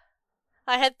years.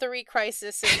 I had 3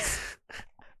 crises.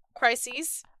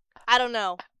 Crises? I don't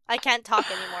know. I can't talk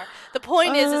anymore. The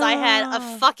point is I had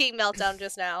a fucking meltdown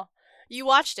just now. You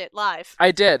watched it live. I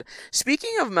did.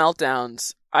 Speaking of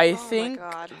meltdowns, I think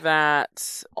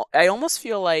that I almost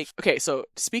feel like... Okay, so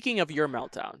speaking of your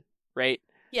meltdown, right?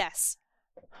 Yes.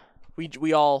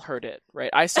 We all heard it, right?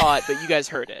 I saw it, but you guys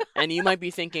heard it. And you might be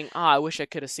thinking, I wish I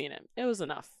could have seen it. It was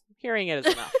enough. Hearing it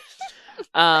is enough.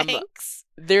 Thanks.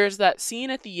 There's that scene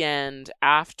at the end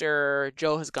after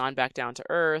Joe has gone back down to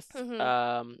Earth.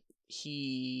 Mm-hmm.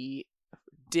 He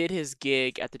did his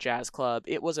gig at the jazz club.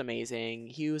 It was amazing.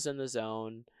 He was in the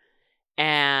zone.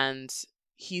 And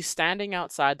he's standing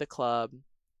outside the club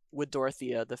with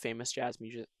Dorothea, the famous jazz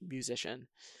musician.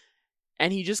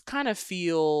 And he just kind of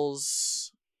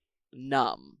feels...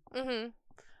 numb. Mm-hmm.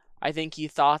 I think he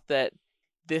thought that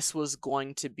this was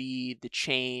going to be the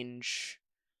change.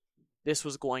 This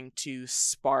was going to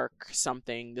spark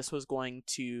something. This was going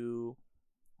to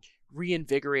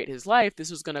reinvigorate his life. This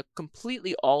was going to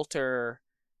completely alter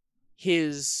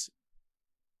his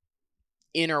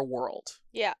inner world.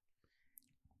 Yeah.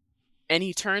 And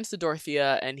he turns to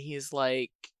Dorothea and he's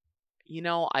like,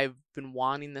 I've been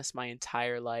wanting this my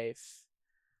entire life.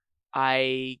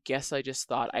 I guess I just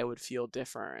thought I would feel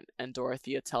different. And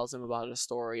Dorothea tells him about a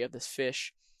story of this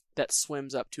fish that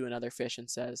swims up to another fish and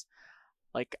says,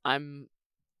 I'm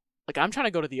trying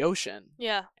to go to the ocean.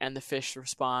 Yeah. And the fish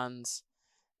responds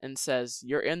and says,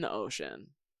 you're in the ocean.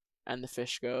 And the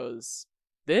fish goes,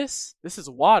 this is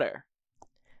water.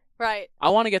 Right. I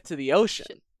want to get to the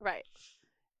ocean. Right.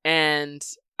 And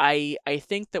I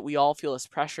think that we all feel this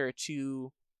pressure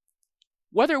to,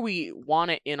 whether we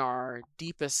want it in our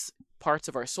deepest parts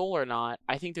of our soul or not,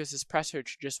 I think there's this pressure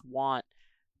to just want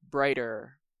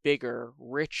brighter, bigger,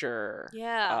 richer,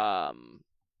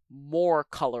 more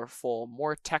colorful,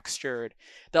 more textured.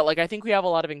 That, I think we have a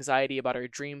lot of anxiety about our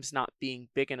dreams not being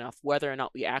big enough, whether or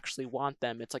not we actually want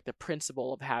them. It's like the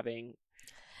principle of having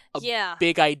a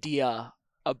big idea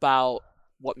about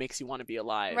what makes you want to be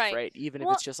alive, right? Even if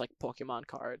it's just Pokemon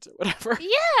cards or whatever.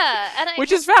 Yeah.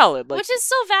 Which is valid. Which is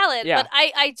so valid. Yeah. But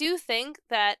I do think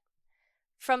that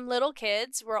from little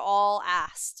kids, we're all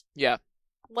asked. Yeah.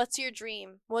 What's your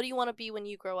dream? What do you want to be when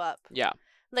you grow up? Yeah.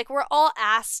 We're all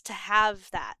asked to have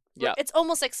that. Yeah. It's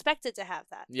almost expected to have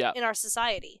that in our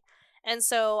society. And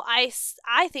so I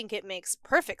think it makes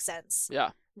perfect sense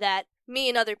that me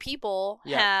and other people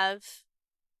have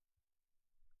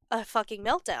a fucking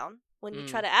meltdown when you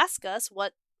try to ask us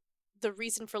what the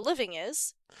reason for living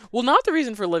is. Well, not the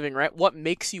reason for living, right? What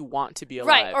makes you want to be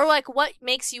alive? Right, or what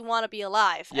makes you want to be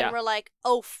alive? Yeah. And we're like,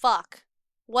 oh fuck,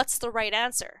 what's the right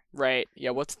answer? Right,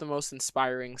 yeah, what's the most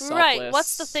inspiring, selfless... Right,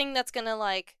 what's the thing that's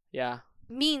gonna,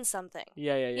 mean something?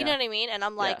 Yeah. You know what I mean? And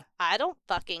I'm like, I don't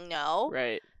fucking know.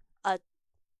 Right.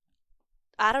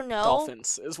 I don't know.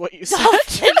 Dolphins is what you said.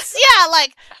 Dolphins? Yeah,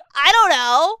 I don't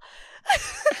know.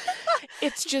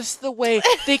 It's just the way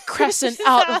they crescent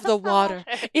out of the water.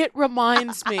 It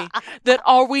reminds me that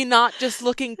are we not just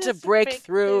looking to break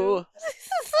through?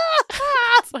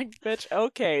 It's like, bitch,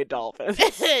 okay, dolphins.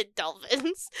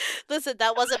 Dolphins. Listen,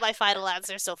 that wasn't my final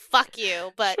answer, so fuck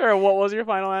you. But sure, what was your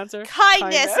final answer?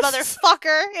 Kindness,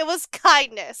 motherfucker. It was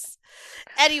kindness.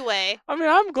 Anyway. I mean,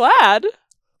 I'm glad.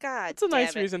 God, It's a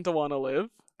nice damn it. reason to want to live.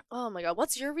 Oh my god,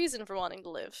 what's your reason for wanting to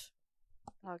live?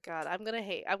 Oh god, I'm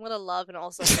gonna love and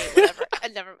also hate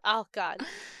whatever. Oh god.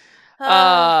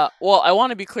 Well, I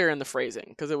want to be clear in the phrasing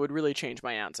because it would really change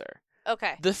my answer.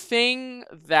 Okay. The thing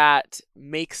that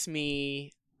makes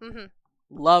me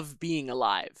love being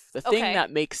alive, the thing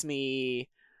that makes me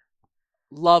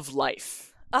love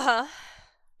life,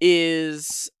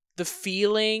 is the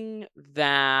feeling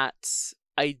that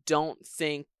I don't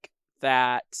think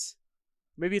that,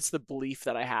 maybe it's the belief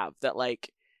that I have that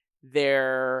like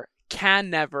there can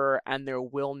never and there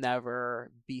will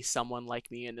never be someone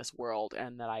like me in this world,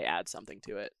 and that I add something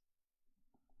to it.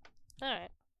 All right.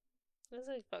 This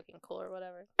is fucking cool or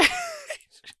whatever.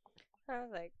 I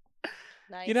was like,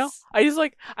 nice. You know, it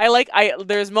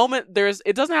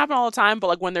doesn't happen all the time, but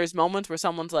like when there's moments where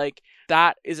someone's like,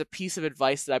 that is a piece of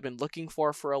advice that I've been looking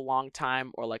for a long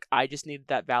time, or like I just needed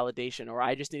that validation, or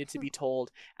I just needed to be told,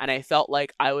 and I felt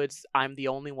like I'm the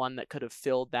only one that could have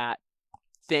filled that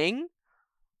thing.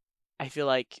 I feel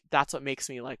like that's what makes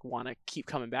me like want to keep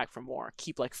coming back for more,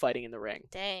 keep like fighting in the ring.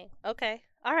 Dang. Okay.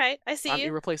 All right. I see I'm you.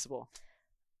 irreplaceable.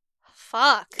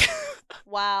 Fuck.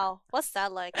 Wow. What's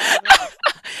that like? I don't know.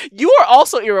 You are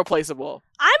also irreplaceable.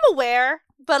 I'm aware,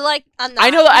 but like I'm not. I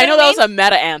know that was a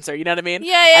meta answer. You know what I mean?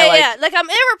 Yeah. Like I'm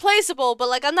irreplaceable, but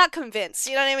like I'm not convinced.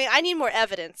 You know what I mean? I need more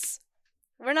evidence.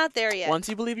 We're not there yet. Once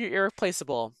you believe you're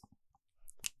irreplaceable,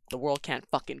 the world can't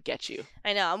fucking get you.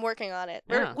 I know. I'm working on it.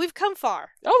 Yeah. We've come far.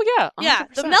 Oh yeah. 100%. Yeah.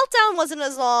 The meltdown wasn't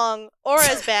as long or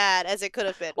as bad as it could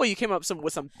have been. Well, you came up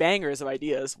with some bangers of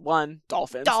ideas. One,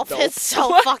 dolphins. Dolphins, Dope.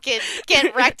 so fucking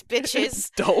get wrecked,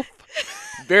 bitches. Dope.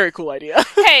 Very cool idea.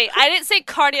 Hey, I didn't say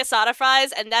carne asada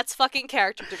fries, and that's fucking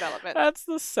character development. That's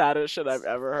the saddest shit I've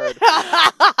ever heard.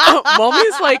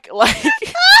 Mommy's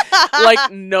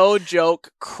like no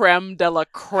joke, creme de la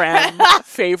creme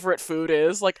favorite food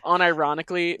is, like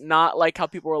unironically, not like how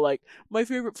people are like, my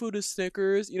favorite food is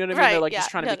Snickers. You know what I mean? Right, They're like yeah, just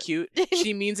trying to be cute.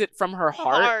 She means it from her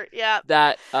heart. Yeah.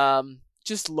 That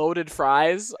just loaded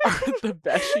fries are the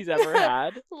best she's ever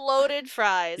had. Loaded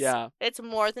fries. Yeah. It's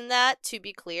more than that, to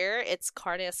be clear. It's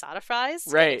carne asada fries.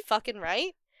 Right. Fucking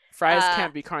right. Fries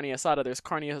can't be carne asada. There's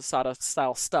carne asada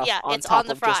style stuff on it's top on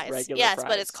the of fries. just regular yes, fries.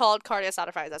 but it's called carne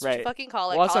asada fries. That's what you fucking call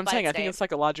it. Well, that's call what I'm it by saying. its I think name. it's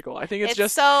psychological. I think it's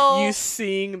just so... you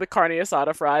seeing the carne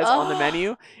asada fries on the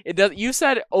menu. It does. You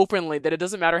said openly that it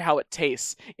doesn't matter how it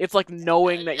tastes. It's like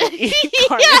knowing that you're eating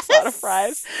carne asada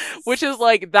fries, which is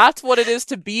like that's what it is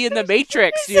to be in the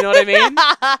Matrix. You know what I mean?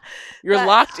 You're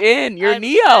locked in. You're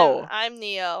Neo. I'm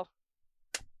Neo.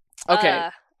 Okay.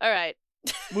 All right.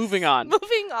 Moving on.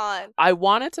 Moving on. I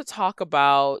wanted to talk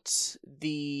about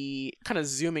the kind of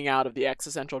zooming out of the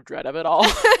existential dread of it all.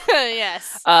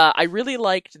 Yes. I really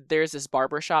liked there's this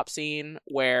barbershop scene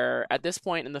where at this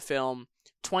point in the film,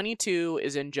 22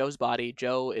 is in Joe's body.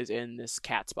 Joe is in this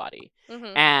cat's body.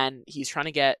 Mm-hmm. And he's trying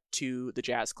to get to the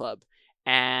jazz club.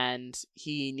 And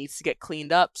he needs to get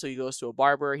cleaned up, so he goes to a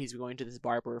barber. He's going to this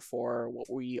barber for what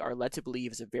we are led to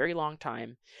believe is a very long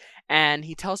time. And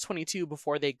he tells 22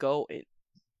 before they go in...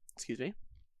 Excuse me?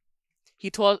 He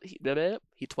tells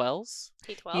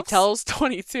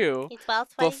 22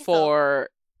 before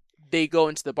they go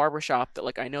into the barbershop that,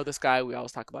 like, I know this guy. We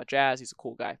always talk about jazz. He's a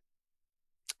cool guy.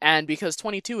 And because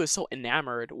 22 is so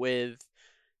enamored with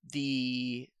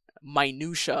the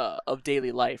minutia of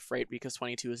daily life, right? Because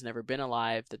 22 has never been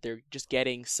alive, that they're just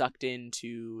getting sucked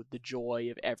into the joy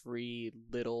of every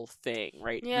little thing,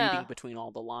 right? Yeah. Reading between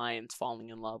all the lines, falling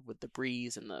in love with the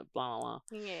breeze and the blah, blah,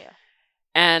 blah. Yeah.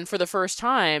 And for the first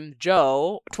time,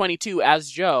 Joe, 22 as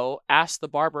Joe, asks the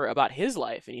barber about his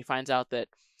life. And he finds out that,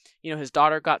 you know, his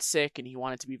daughter got sick and he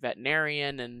wanted to be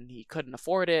veterinarian and he couldn't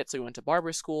afford it. So he went to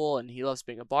barber school and he loves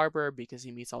being a barber because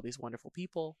he meets all these wonderful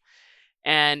people.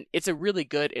 And it's a really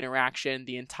good interaction.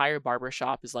 The entire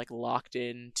barbershop is like locked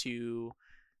into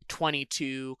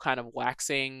 22 kind of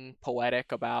waxing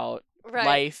poetic about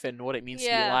life and what it means to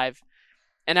be alive.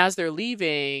 And as they're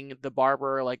leaving, the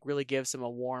barber like really gives him a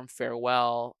warm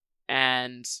farewell.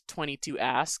 And 22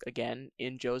 asks, again,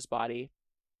 in Joe's body,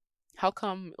 how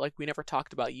come like we never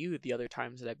talked about you the other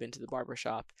times that I've been to the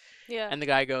barbershop? Yeah. And the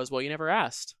guy goes, well, you never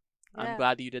asked. Yeah. I'm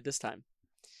glad that you did this time.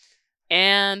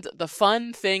 And the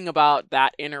fun thing about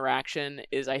that interaction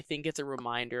is I think it's a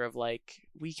reminder of like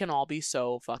we can all be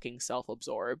so fucking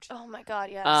self-absorbed. Oh my god,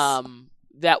 yes.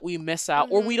 That we miss out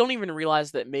or we don't even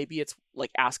realize that maybe it's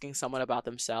like asking someone about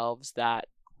themselves that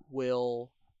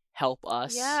will help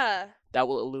us. Yeah. That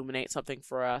will illuminate something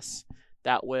for us.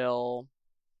 That will,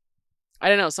 I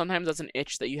don't know, sometimes that's an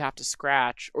itch that you have to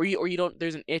scratch or you don't,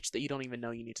 there's an itch that you don't even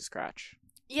know you need to scratch.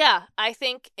 Yeah, I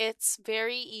think it's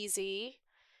very easy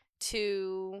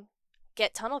to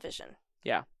get tunnel vision.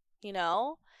 Yeah. You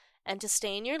know? And to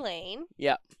stay in your lane.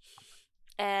 Yeah.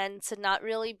 And to not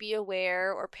really be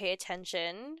aware or pay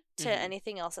attention to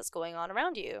anything else that's going on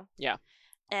around you. Yeah.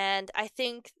 And I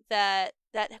think that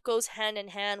goes hand in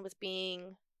hand with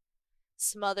being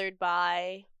smothered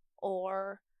by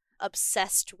or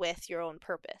obsessed with your own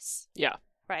purpose. Yeah.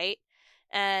 Right?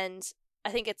 And I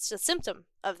think it's a symptom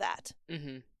of that.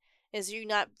 Is you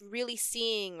not really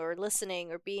seeing or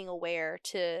listening or being aware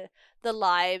to the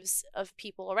lives of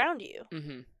people around you.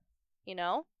 You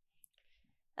know?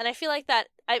 And I feel like that,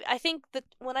 I think that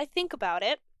when I think about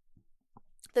it,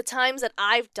 the times that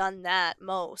I've done that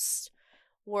most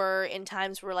were in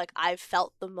times where, like, I've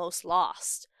felt the most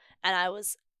lost. And I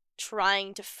was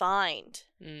trying to find.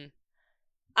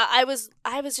 I was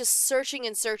just searching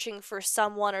and searching for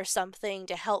someone or something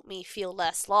to help me feel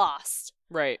less lost.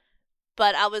 Right.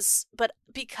 But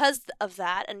because of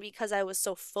that, and because I was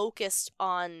so focused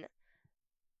on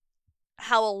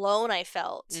how alone I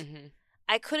felt,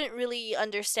 I couldn't really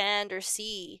understand or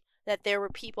see that there were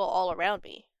people all around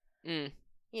me.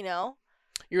 You know?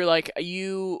 You're like,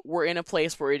 you were in a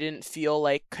place where it didn't feel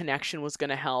like connection was going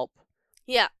to help.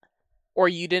 Yeah. Or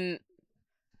you didn't.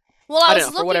 Well, I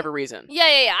don't know, for whatever reason.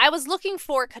 Yeah. I was looking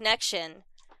for connection.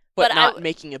 But not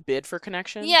making a bid for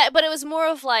connection? Yeah, but it was more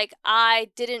of like, I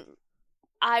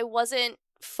wasn't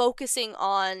focusing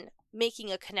on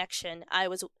making a connection. I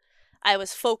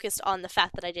was focused on the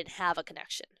fact that I didn't have a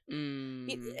connection.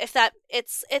 If that,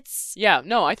 it's yeah,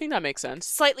 no, I think that makes sense.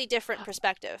 Slightly different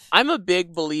perspective. I'm a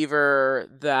big believer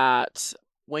that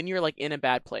when you're like in a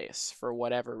bad place for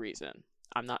whatever reason,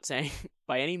 I'm not saying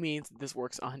by any means this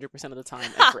works 100% of the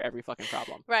time and for every fucking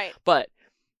problem. Right. But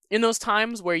in those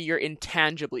times where you're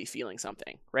intangibly feeling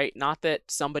something, right? Not that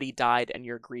somebody died and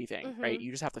you're grieving, right?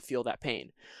 You just have to feel that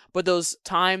pain. But those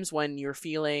times when you're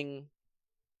feeling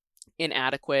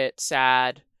inadequate,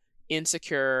 sad,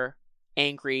 insecure,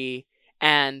 angry,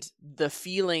 and the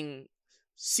feeling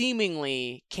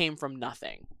seemingly came from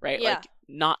nothing, right? Yeah. Like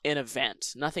not an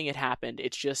event. Nothing had happened.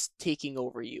 It's just taking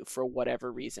over you for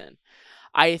whatever reason.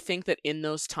 I think that in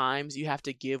those times you have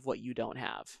to give what you don't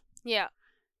have. Yeah.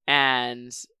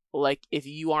 And like if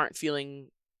you aren't feeling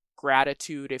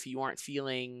gratitude, if you aren't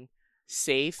feeling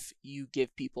safe, you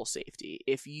give people safety.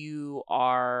 If you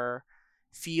are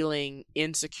feeling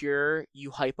insecure,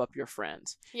 you hype up your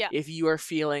friends. Yeah. If you are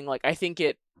feeling like, I think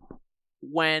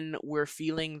when we're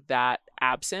feeling that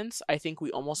absence, I think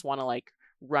we almost want to like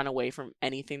run away from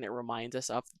anything that reminds us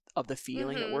of the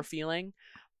feeling that we're feeling.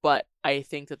 But I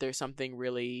think that there's something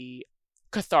really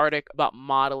cathartic about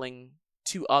modeling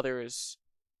to others,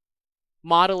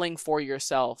 modeling for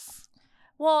yourself.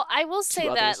 Well, I will say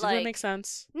that, Does that make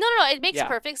sense? No, it makes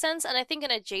perfect sense. And I think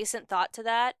an adjacent thought to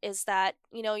that is that,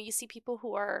 you know, you see people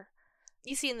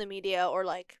you see in the media, or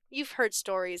like, you've heard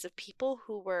stories of people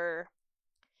who were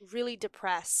really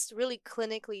depressed, really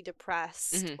clinically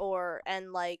depressed,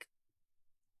 and like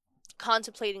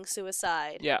contemplating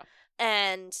suicide. Yeah.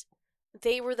 And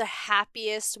they were the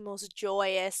happiest, most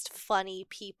joyous, funny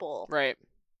people. Right.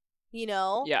 You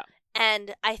know? Yeah.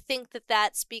 And I think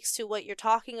that speaks to what you're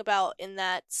talking about, in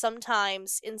that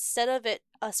sometimes instead of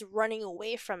us running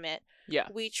away from it,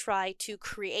 we try to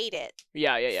create it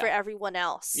for everyone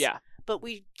else. Yeah. But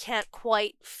we can't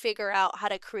quite figure out how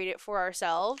to create it for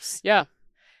ourselves. Yeah.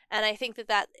 And I think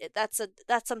that's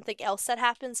something else that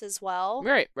happens as well.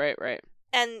 Right.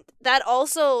 And that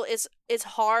also is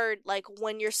hard, like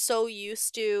when you're so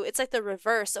used to, it's like the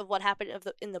reverse of what happened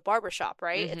in the barbershop,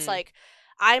 right? It's like,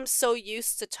 I'm so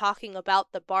used to talking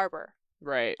about the barber.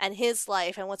 Right. And his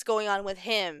life and what's going on with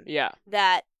him. Yeah.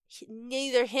 That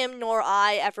neither him nor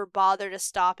I ever bother to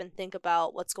stop and think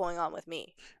about what's going on with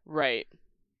me. Right.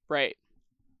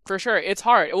 For sure. It's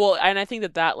hard. Well, and I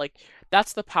think that like,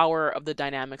 that's the power of the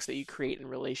dynamics that you create in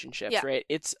relationships, right?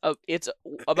 It's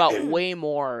about way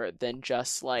more than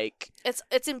just like...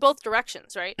 It's in both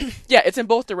directions, right? Yeah, it's in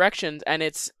both directions, and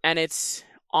it's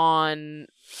on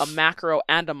a macro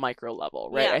and a micro level,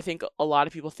 right? Yeah. I think a lot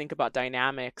of people think about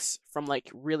dynamics from like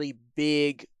really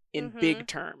big, in big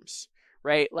terms,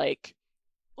 right? Like,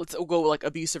 let's go like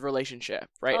abusive relationship,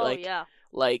 right? Oh, like, yeah.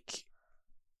 Like,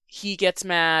 he gets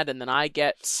mad and then I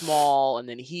get small and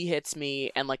then he hits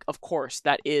me, and like, of course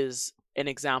that is an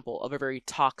example of a very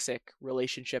toxic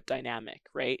relationship dynamic,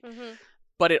 right?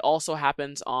 But it also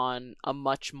happens on a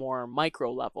much more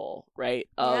micro level, right?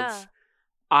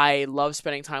 I love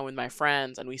spending time with my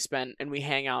friends, and we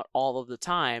hang out all of the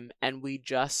time, and we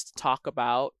just talk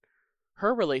about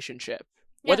her relationship,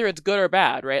 whether it's good or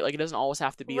bad, right? Like, it doesn't always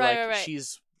have to be right.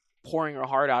 She's pouring her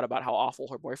heart out about how awful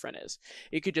her boyfriend is.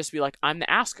 It could just be like, I'm the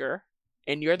asker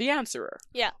and you're the answerer.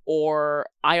 Yeah. Or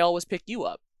I always pick you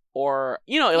up or,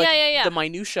 you know, like Yeah. the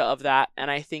minutia of that. And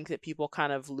I think that people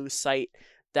kind of lose sight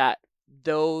that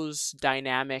those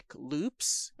dynamic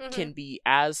loops can be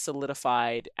as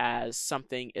solidified as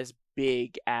something as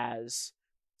big as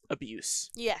abuse.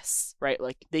 Yes. Right?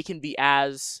 Like they can be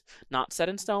as not set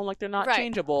in stone, like they're not Right.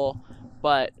 changeable,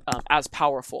 but as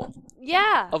powerful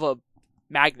Yeah. of a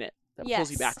magnet that Yes.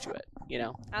 pulls you back to it, you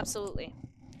know? Absolutely.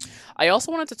 I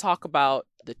also wanted to talk about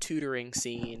the tutoring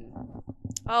scene.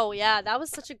 Oh, yeah. That was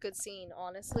such a good scene,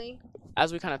 honestly.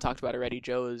 As we kind of talked about already,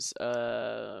 Joe's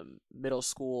a middle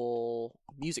school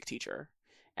music teacher,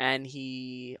 and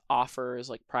he offers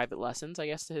like private lessons, I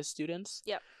guess, to his students.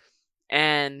 Yep.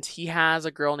 And he has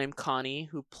a girl named Connie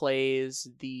who plays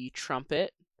the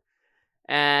trumpet.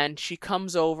 And she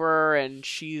comes over and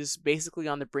she's basically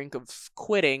on the brink of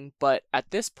quitting. But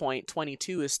at this point,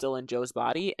 22 is still in Joe's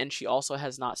body. And she also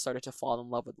has not started to fall in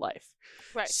love with life.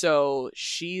 Right. So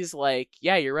she's like,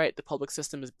 yeah, you're right. The public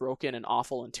system is broken and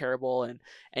awful and terrible. And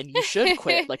you should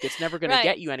quit. Like, it's never going to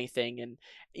get you anything. And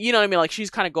you know what I mean? Like,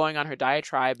 she's kind of going on her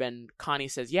diatribe. And Connie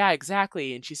says, yeah,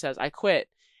 exactly. And she says, I quit.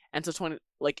 And so 20,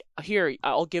 like, here,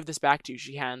 I'll give this back to you.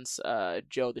 She hands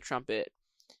Joe the trumpet.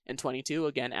 And 22,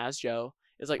 again, as Joe,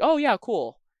 is like, oh, yeah,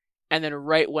 cool. And then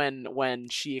right when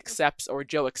she accepts, or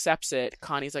Joe accepts it,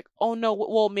 Connie's like, oh, no,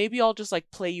 well, maybe I'll just,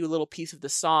 like, play you a little piece of the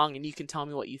song and you can tell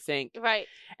me what you think. Right.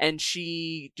 And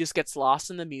she just gets lost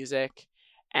in the music.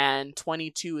 And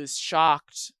 22 is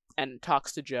shocked and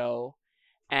talks to Joe.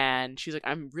 And she's like,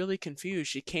 I'm really confused.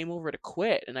 She came over to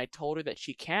quit, and I told her that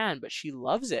she can, but she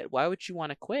loves it. Why would she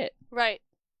want to quit? Right.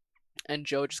 And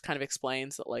Joe just kind of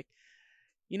explains that, like,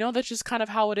 you know, that's just kind of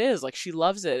how it is. Like, she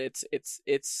loves it.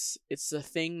 It's a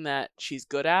thing that she's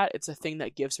good at. It's a thing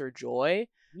that gives her joy.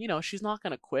 You know, she's not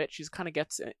going to quit. She's kind of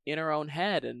gets in her own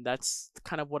head, and that's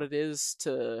kind of what it is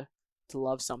to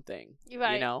love something.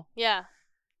 Right. You know? Yeah.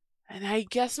 And I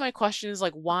guess my question is,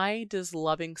 like, why does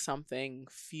loving something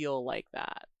feel like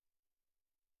that?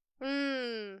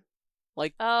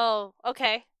 Like, oh,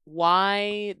 okay.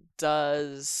 Why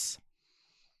does...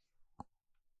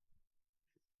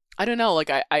 I don't know, like,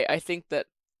 I think that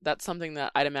that's something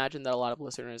that I'd imagine that a lot of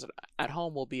listeners at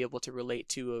home will be able to relate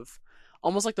to, of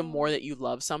almost like the more that you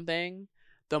love something,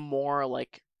 the more,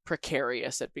 like,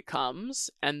 precarious it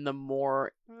becomes, and the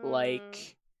more,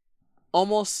 like,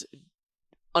 almost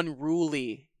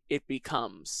unruly it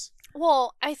becomes.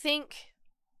 Well, I think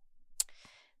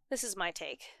this is my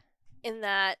take, in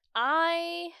that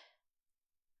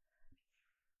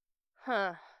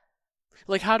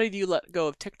like, how did you let go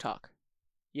of TikTok?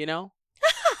 You know?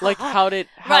 Like, how did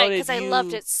right, because I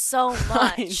loved it so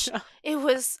much. It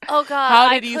was, oh god, how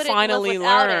did you couldn't finally live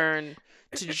learn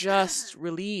to just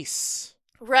release?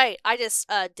 Right, I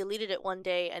just deleted it one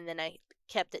day, and then I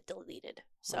kept it deleted.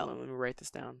 So let me write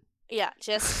this down. Yeah,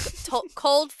 just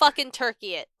cold fucking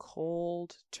turkey it.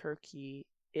 Cold turkey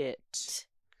it.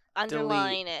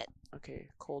 Underline it. Okay,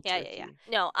 cold turkey. Yeah.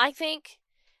 No, I think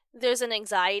there's an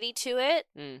anxiety to it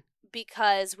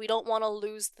because we don't want to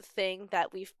lose the thing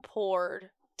that we've poured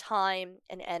time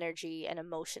and energy and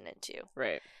emotion into.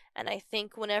 Right. And I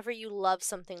think whenever you love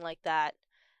something like that,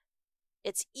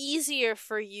 it's easier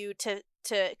for you to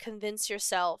convince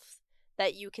yourself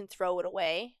that you can throw it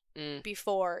away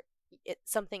before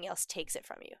something else takes it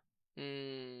from you.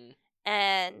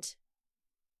 And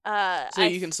so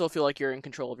you can still feel like you're in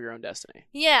control of your own destiny.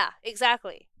 Yeah,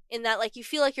 exactly. In that, like, you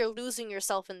feel like you're losing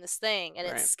yourself in this thing, and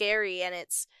it's scary, and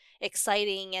it's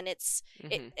exciting, and it's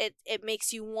it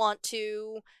makes you want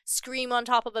to scream on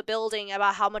top of a building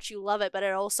about how much you love it, but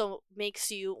it also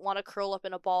makes you want to curl up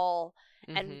in a ball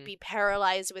and be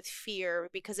paralyzed with fear,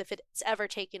 because if it's ever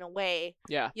taken away,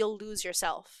 you'll lose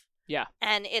yourself. Yeah.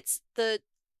 And it's the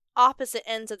opposite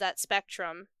ends of that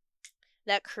spectrum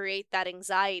that create that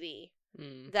anxiety.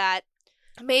 That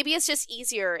maybe it's just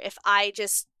easier if I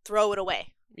just throw it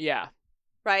away. Yeah.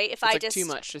 Right? If it's I like just too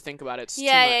much to think about it. It's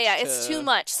it's too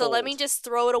much. So let me just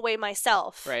throw it away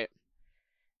myself. Right.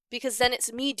 Because then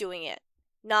it's me doing it,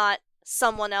 not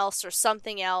someone else or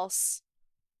something else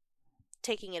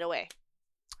taking it away.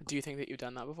 Do you think that you've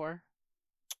done that before?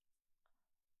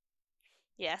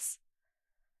 Yes.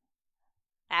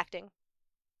 Acting.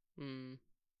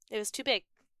 It was too big.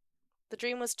 The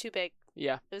dream was too big.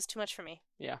 Yeah. It was too much for me.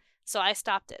 Yeah. So I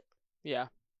stopped it. Yeah.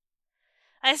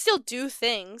 I still do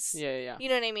things. Yeah. You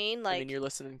know what I mean? Like, I mean, you're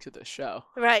listening to the show.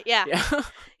 Right, yeah. Yeah.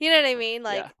 You know what I mean?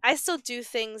 Like, I still do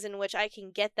things in which I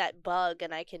can get that bug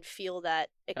and I can feel that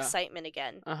excitement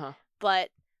again. Uh-huh. But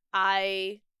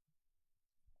I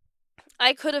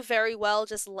could have very well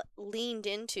just leaned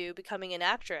into becoming an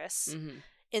actress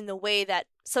in the way that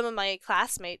some of my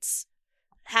classmates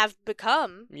have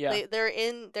become. Yeah. They're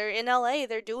in LA,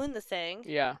 they're doing the thing.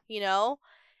 Yeah. You know?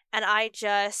 And I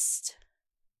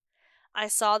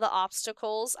saw the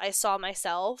obstacles. I saw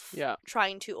myself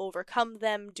trying to overcome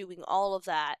them, doing all of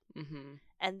that. Mm-hmm.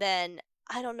 And then,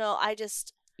 I don't know,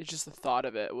 it's just the thought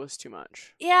of it was too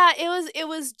much. Yeah, it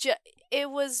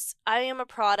was, I am a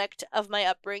product of my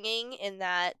upbringing in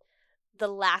that the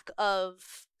lack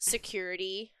of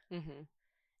security mm-hmm.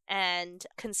 and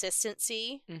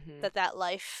consistency mm-hmm. that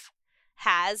life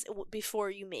has before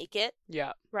you make it.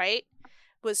 Yeah. Right?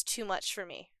 Was too much for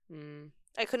me. Mm.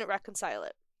 I couldn't reconcile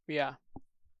it. Yeah.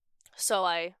 So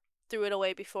I threw it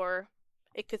away before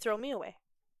it could throw me away.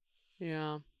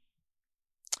 Yeah.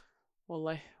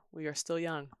 Well, we are still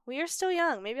young. We are still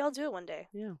young. Maybe I'll do it one day.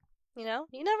 Yeah. You know?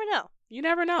 You never know. You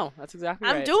never know. That's exactly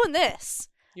right. I'm doing this.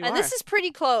 You and are. This is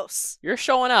pretty close. You're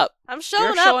showing up. I'm showing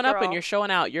up, You're showing up girl. and you're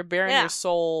showing out. You're bearing your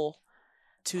soul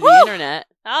to Whew! the internet.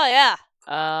 Oh, yeah.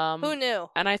 Who knew?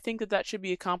 And I think that should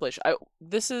be accomplished.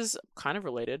 This is kind of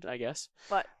related, I guess.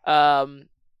 What?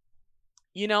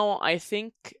 You know, I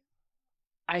think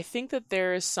that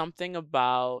there is something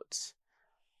about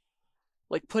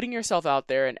like putting yourself out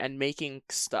there and making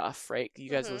stuff, right? You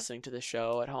guys listening to the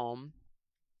show at home.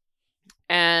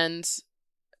 And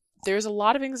there's a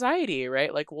lot of anxiety,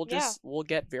 right? Like we'll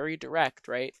get very direct,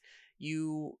 right?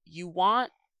 You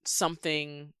want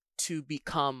something to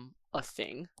become a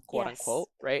thing, quote unquote,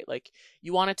 right? Like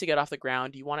you want it to get off the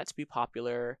ground, you want it to be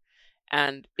popular.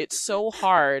 And it's so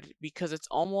hard because it's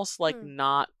almost like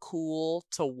not cool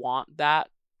to want that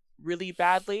really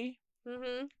badly.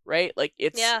 Mm-hmm. Right? Like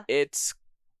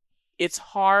it's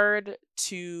hard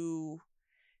to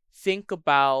think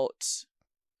about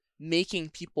making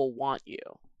people want you.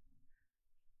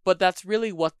 But that's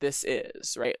really what this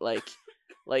is, right? Like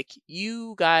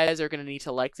you guys are going to need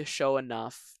to like the show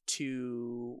enough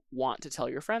to want to tell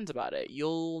your friends about it.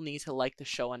 You'll need to like the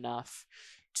show enough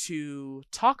to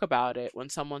talk about it when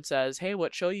someone says, "Hey,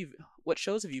 what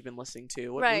shows have you been listening to?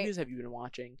 What movies have you been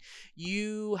watching?"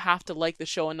 You have to like the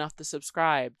show enough to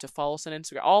subscribe, to follow us on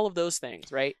Instagram, all of those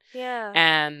things, right? Yeah.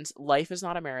 And life is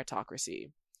not a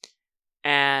meritocracy.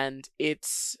 And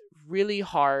it's really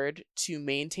hard to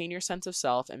maintain your sense of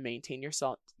self and maintain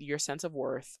your sense of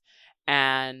worth,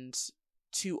 and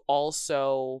to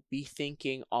also be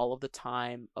thinking all of the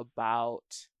time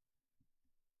about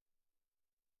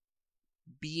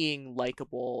being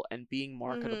likable and being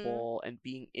marketable and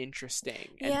being interesting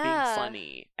and being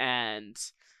funny. And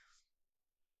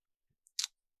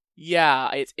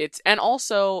it's and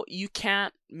also you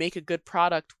can't make a good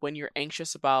product when you're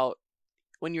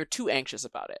too anxious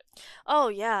about it. Oh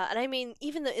yeah. And I mean,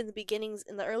 even in the beginnings,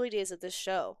 in the early days of this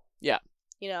show. Yeah.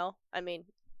 You know, I mean,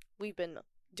 we've been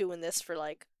doing this for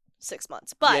like 6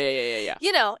 months. But yeah.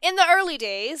 You know, in the early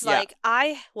days, like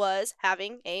I was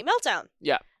having a meltdown.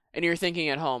 Yeah. And you're thinking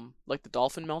at home, like the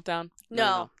dolphin meltdown?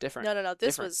 No. Different. No.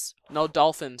 This was... No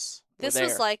dolphins. This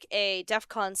was like a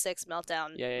DEFCON 6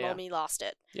 meltdown. Yeah. Momi lost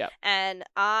it. Yeah. And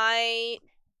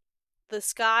the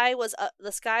sky was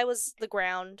the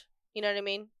ground. You know what I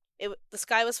mean? The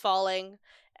sky was falling.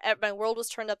 My world was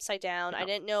turned upside down. I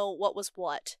didn't know what was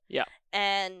what. Yeah.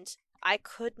 And I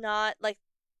could not, like,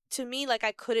 to me, like,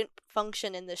 I couldn't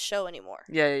function in this show anymore.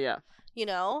 Yeah. You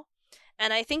know?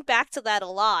 And I think back to that a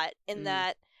lot in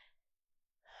that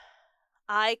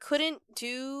I couldn't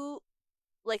do,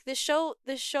 like, this show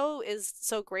is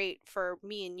so great for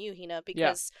me and you, Hina,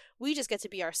 because we just get to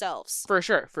be ourselves. For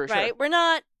sure. Right? We're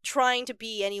not trying to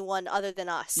be anyone other than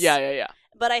us. Yeah.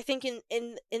 But I think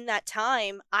in that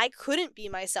time, I couldn't be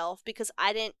myself because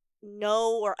I didn't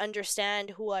know or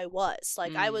understand who I was.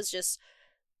 Like, I was just,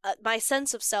 my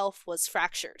sense of self was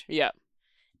fractured. Yeah.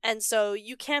 And so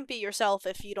you can't be yourself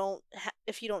if you don't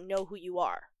know who you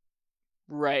are.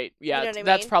 Right. Yeah. You know what I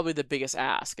that's mean? probably the biggest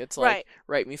ask. It's like,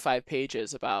 write me 5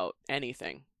 pages about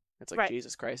anything. It's like,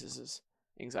 Jesus Christ, this is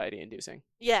anxiety inducing.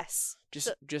 Yes.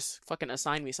 Just fucking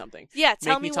assign me something. Yeah.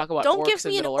 Tell me talk about don't orcs give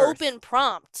me in an Middle Earth. open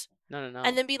prompt. No.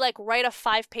 And then be like, write a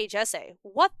 5-page essay.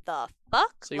 What the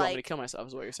fuck? So you want me to kill myself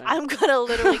is what you're saying? I'm gonna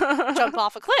literally jump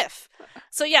off a cliff.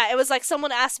 So yeah, it was like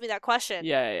someone asked me that question.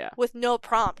 Yeah. With no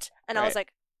prompt. And I was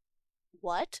like,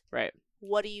 what? Right.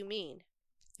 What do you mean?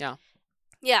 Yeah.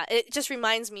 Yeah, it just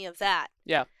reminds me of that.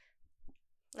 Yeah.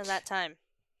 And that time.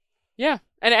 Yeah.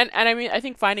 And I mean, I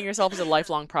think finding yourself is a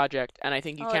lifelong project, and I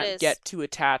think you can't get too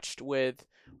attached with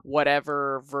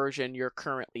whatever version you're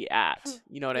currently at.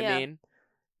 You know what I mean?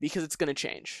 Because it's going to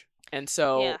change. And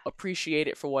so appreciate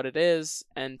it for what it is,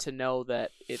 and to know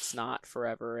that it's not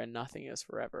forever and nothing is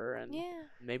forever. And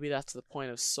maybe that's the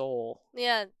point of Soul.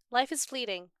 Yeah. Life is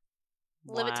fleeting.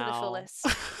 Live it to the fullest.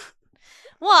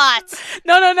 What?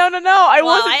 No. I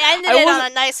wasn't. I ended it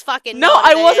on a nice fucking No, note.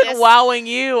 I wasn't wowing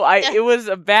you. It was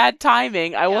a bad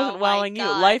timing. I Oh wasn't my wowing you.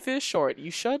 God. Life is short. You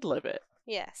should live it.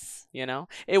 Yes. You know,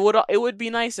 it would be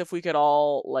nice if we could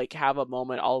all like have a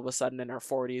moment all of a sudden in our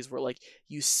 40s where like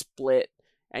you split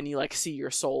and you like see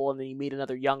your soul and then you meet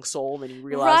another young soul and then you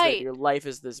realize Right. that your life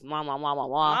is this and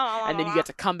then you get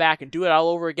to come back and do it all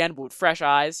over again but with fresh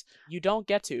eyes. You don't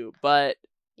get to, but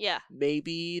Yeah.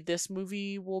 maybe this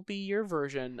movie will be your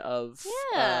version of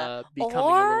Yeah. becoming a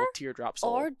Or- little teardrop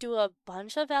soul. Or do a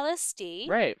bunch of LSD.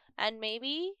 Right. And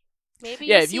maybe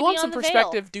Yeah, if see you want beyond some the veil.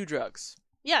 perspective, do drugs.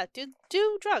 Yeah,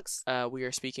 do drugs. We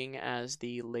are speaking as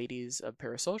the ladies of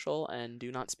Parasocial and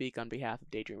do not speak on behalf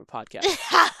of Daydreamer Podcast.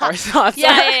 Our thoughts are...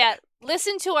 Yeah.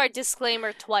 Listen to our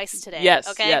disclaimer twice today. Yes,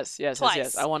 okay? yes.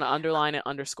 Twice. I want to underline it,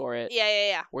 underscore it.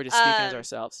 Yeah. We're just speaking as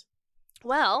ourselves.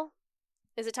 Well,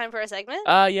 is it time for our segment?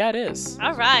 Yeah, it is.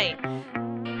 All right.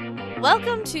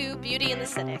 Welcome to Beauty and the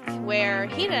Cynic, where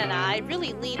Hina and I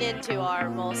really lean into our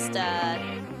most,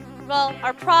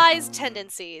 our prized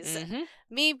tendencies. Mm-hmm.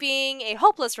 Me being a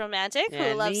hopeless romantic who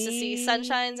And loves to see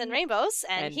sunshines and rainbows,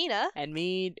 and Hina. And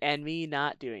me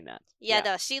not doing that.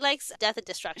 No, she likes death and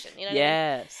destruction. You know what I mean?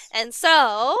 Yes. And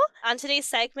so, on today's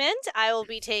segment, I will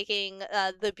be taking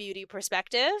the beauty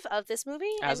perspective of this movie.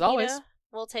 As and always. Hina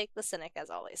will take the cynic, as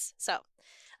always. So,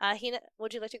 Hina,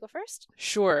 would you like to go first?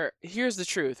 Sure. Here's the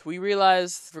truth. We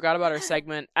forgot about our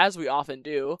segment, as we often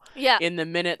do, Yeah. in the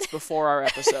minutes before our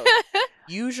episode.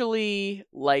 Usually,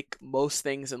 like most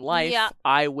things in life, Yeah.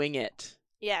 I wing it.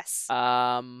 Yes.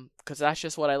 Because that's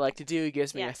just what I like to do. It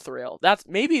gives me Yeah. a thrill. That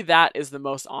is the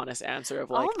most honest answer of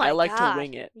like, Oh my I like God. to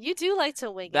wing it. You do like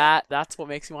to wing it. That's what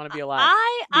makes me want to be alive.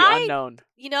 The I unknown.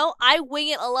 I wing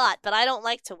it a lot, but I don't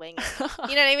like to wing it. You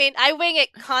know what I mean? I wing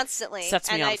it constantly.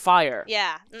 Sets me and on fire.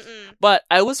 Yeah. Mm-mm. But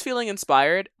I was feeling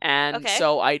inspired, and Okay.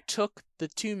 so I took the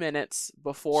 2 minutes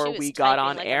before She was we got typing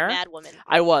on like air. A mad woman.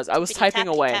 I was typing Tippity-tap,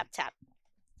 away. Tap, tap.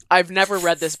 I've never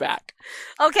read this back.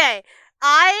 Okay,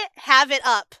 I have it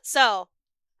up. So,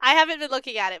 I haven't been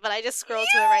looking at it, but I just scrolled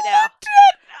to it right now.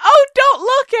 Oh, don't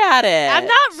look at it. I'm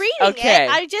not reading Okay. it.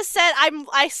 I just said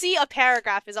I see a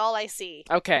paragraph is all I see.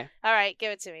 Okay. All right,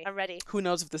 give it to me. I'm ready. Who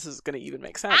knows if this is going to even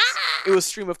make sense? Ah! It was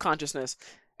stream of consciousness.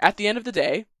 At the end of the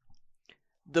day,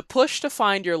 the push to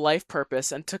find your life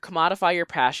purpose and to commodify your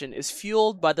passion is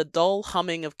fueled by the dull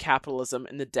humming of capitalism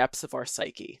in the depths of our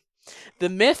psyche. The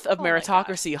myth of Oh my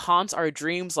meritocracy haunts our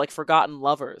dreams like forgotten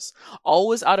lovers,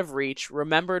 always out of reach,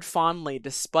 remembered fondly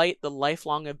despite the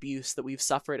lifelong abuse that we've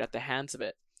suffered at the hands of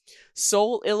it.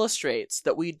 Soul illustrates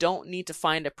that we don't need to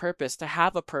find a purpose to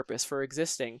have a purpose for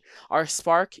existing. Our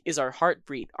spark is our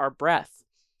heartbeat, our breath.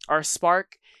 Our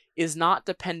spark is not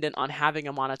dependent on having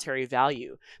a monetary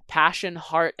value. Passion,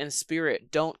 heart, and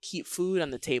spirit don't keep food on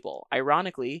the table.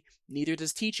 Ironically, neither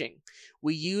does teaching.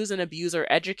 We use and abuse our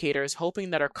educators, hoping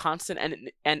that our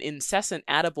constant and incessant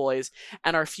attaboys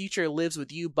and our future lives with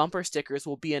you bumper stickers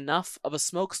will be enough of a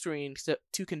smokescreen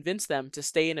to convince them to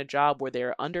stay in a job where they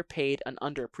are underpaid and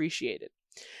underappreciated.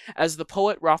 As the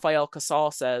poet Rafael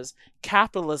Casal says,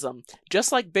 capitalism,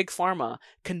 just like Big Pharma,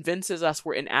 convinces us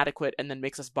we're inadequate and then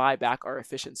makes us buy back our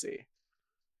efficiency.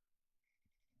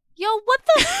 Yo, what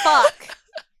the fuck?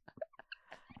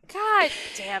 God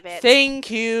damn it. Thank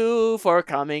you for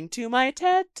coming to my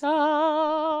TED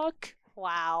Talk.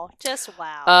 Wow. Just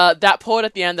wow. That poet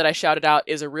at the end that I shouted out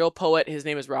is a real poet. His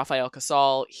name is Rafael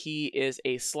Casal. He is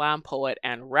a slam poet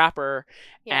and rapper,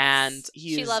 Yes. and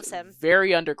She he's loves him.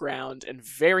 very underground and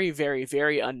very, very,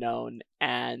 very unknown,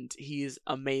 and he's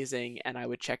amazing, and I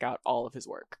would check out all of his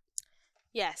work.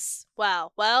 Yes.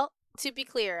 Wow. Well, to be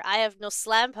clear, I have no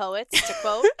slam poets to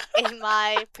quote in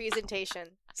my presentation.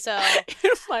 So,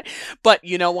 But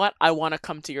you know what? I want to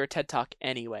come to your TED Talk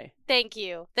anyway. thank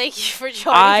you. Thank you for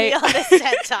joining me on this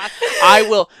TED Talk. I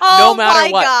will, Oh no matter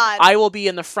my what, God. I will be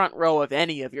in the front row of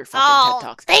any of your fucking Oh, TED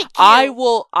Talks. thank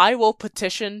you. I will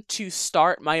petition to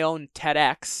start my own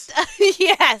TEDx,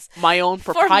 Yes. my own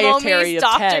For proprietary Mommy's of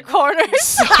Dr. TED, Corners.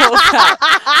 so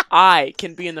that I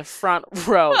can be in the front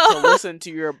row to listen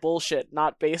to your bullshit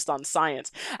not based on science,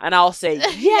 and I'll say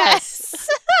yes.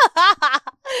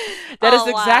 That is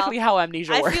Oh, wow. exactly how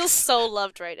amnesia I works. feel so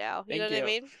loved right now. You know Thank what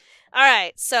I you. mean? All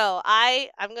right, so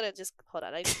I'm gonna just hold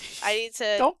on. I need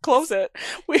to. Don't close it.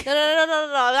 We... No.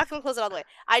 I'm not gonna close it all the way.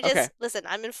 I just Okay. listen.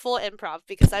 I'm in full improv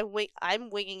because I'm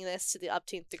winging this to the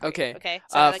upteenth degree. Okay. Okay.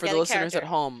 So I'm gonna For get the in listeners at character.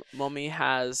 home,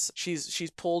 Momi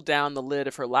she's pulled down the lid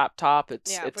of her laptop.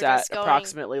 It's Yeah, it's we're at just going-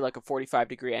 approximately like a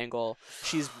 45-degree angle.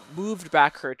 She's moved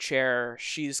back her chair.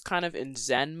 She's kind of in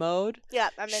Zen mode. Yeah,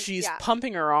 I'm in. She's yeah.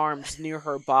 pumping her arms near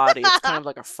her body. It's kind of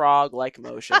like a frog-like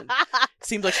motion.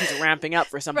 Seems like she's ramping up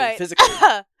for something Right. physically.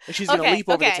 Like she's going to Okay, leap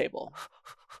over the okay. table.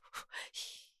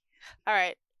 All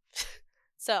right.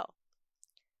 So,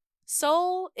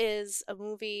 Soul is a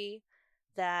movie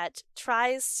that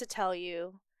tries to tell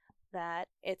you that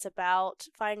it's about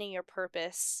finding your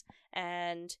purpose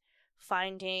and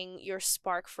finding your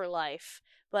spark for life.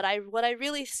 But what I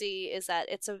really see is that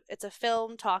it's a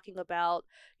film talking about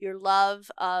your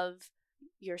love of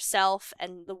yourself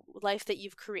and the life that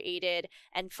you've created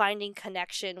and finding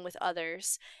connection with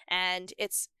others. And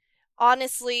it's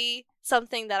honestly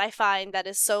something that I find that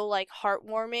is so like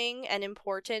heartwarming and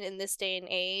important in this day and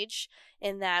age,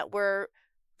 in that we're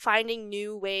finding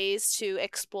new ways to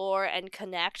explore and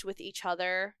connect with each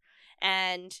other,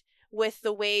 and with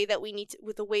the way that we need to,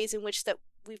 with the ways in which that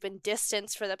we've been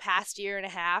distanced for the past year and a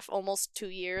half, almost 2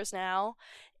 years now.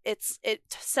 It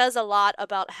says a lot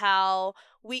about how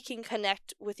we can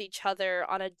connect with each other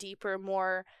on a deeper,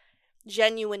 more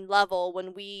genuine level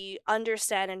when we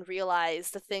understand and realize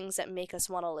the things that make us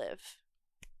want to live.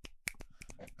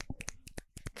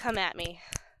 Come at me.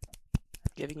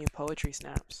 Giving you poetry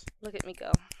snaps. Look at me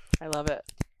go. I love it.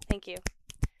 Thank you.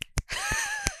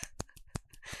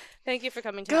 Thank you for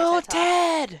coming to Go my TED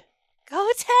Talk. Ted! Go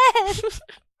Ted!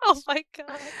 Oh my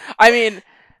god. I mean,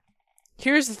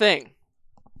 here's the thing.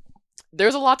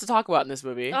 There's a lot to talk about in this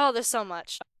movie. Oh, there's so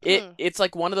much. It's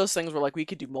like one of those things where like we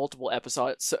could do multiple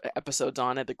episodes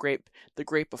on it. The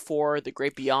great before, the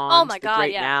great beyond, Oh my God, the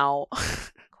great yeah. now.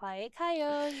 Quiet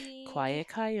Coyote. Quiet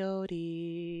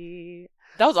Coyote.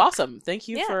 That was awesome. Thank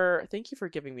you Yeah. for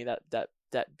giving me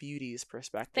that beauty's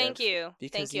perspective. Thank you.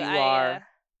 Because Thank you. you are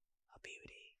a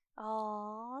beauty.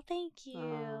 Oh, thank you.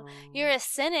 Oh. You're a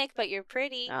cynic, but you're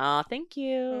pretty. Aw, thank you.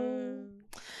 Mm.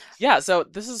 Yeah, so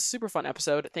this is a super fun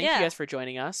episode. Thank you Yeah. guys for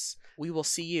joining us. We will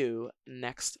see you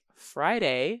next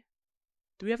Friday.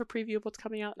 Do we have a preview of what's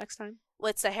coming out next time? Well,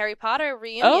 it's the Harry Potter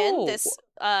reunion. Oh.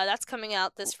 That's coming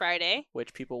out this Friday.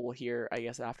 Which people will hear, I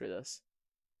guess, after this.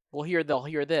 They'll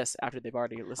hear this after they've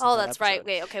already listened Oh, to that that's right.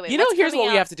 episode. Wait. You know, what's here's coming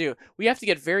what we out? have to do. We have to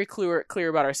get very clear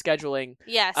about our scheduling.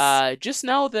 Yes. Just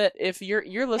know that if you're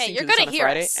listening you're to this gonna on a hear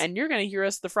Friday, us. and you're going to hear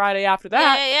us the Friday after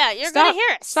that, Yeah. You're gonna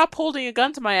hear us. Stop holding a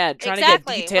gun to my head, trying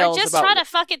Exactly. to get details We're just about trying to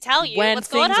fucking tell you when what's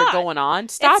things going on. are going on.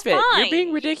 Stop It's it! You're fine.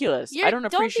 being ridiculous. I don't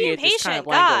appreciate be impatient. this kind of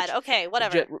language. God. Okay.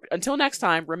 Whatever. Until next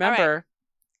time, remember,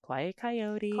 Quiet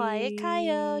Coyote. Quiet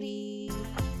Coyote.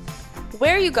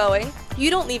 Where are you going? You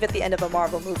don't leave at the end of a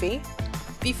Marvel movie.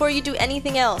 Before you do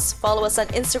anything else, follow us on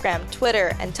Instagram,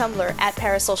 Twitter, and Tumblr at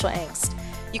Parasocial Angst.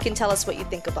 You can tell us what you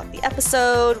think about the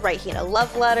episode, write Hina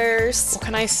love letters. What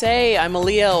can I say? I'm a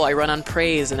Leo. I run on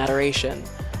praise and adoration.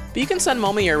 But you can send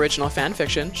Momi your original fan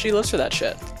fiction. She lives for that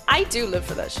shit. I do live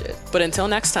for that shit. But until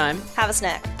next time, Have a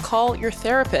snack. call your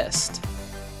therapist.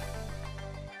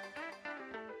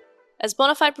 As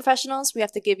bona fide professionals, we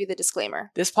have to give you the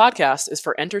disclaimer. This podcast is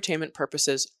for entertainment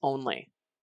purposes only.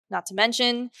 Not to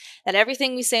mention that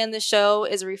everything we say on this show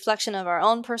is a reflection of our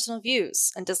own personal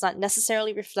views and does not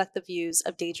necessarily reflect the views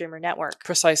of Daydreamer Network.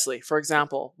 Precisely. For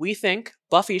example, we think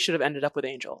Buffy should have ended up with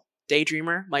Angel.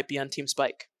 Daydreamer might be on Team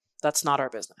Spike. That's not our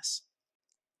business.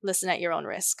 Listen at your own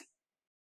risk.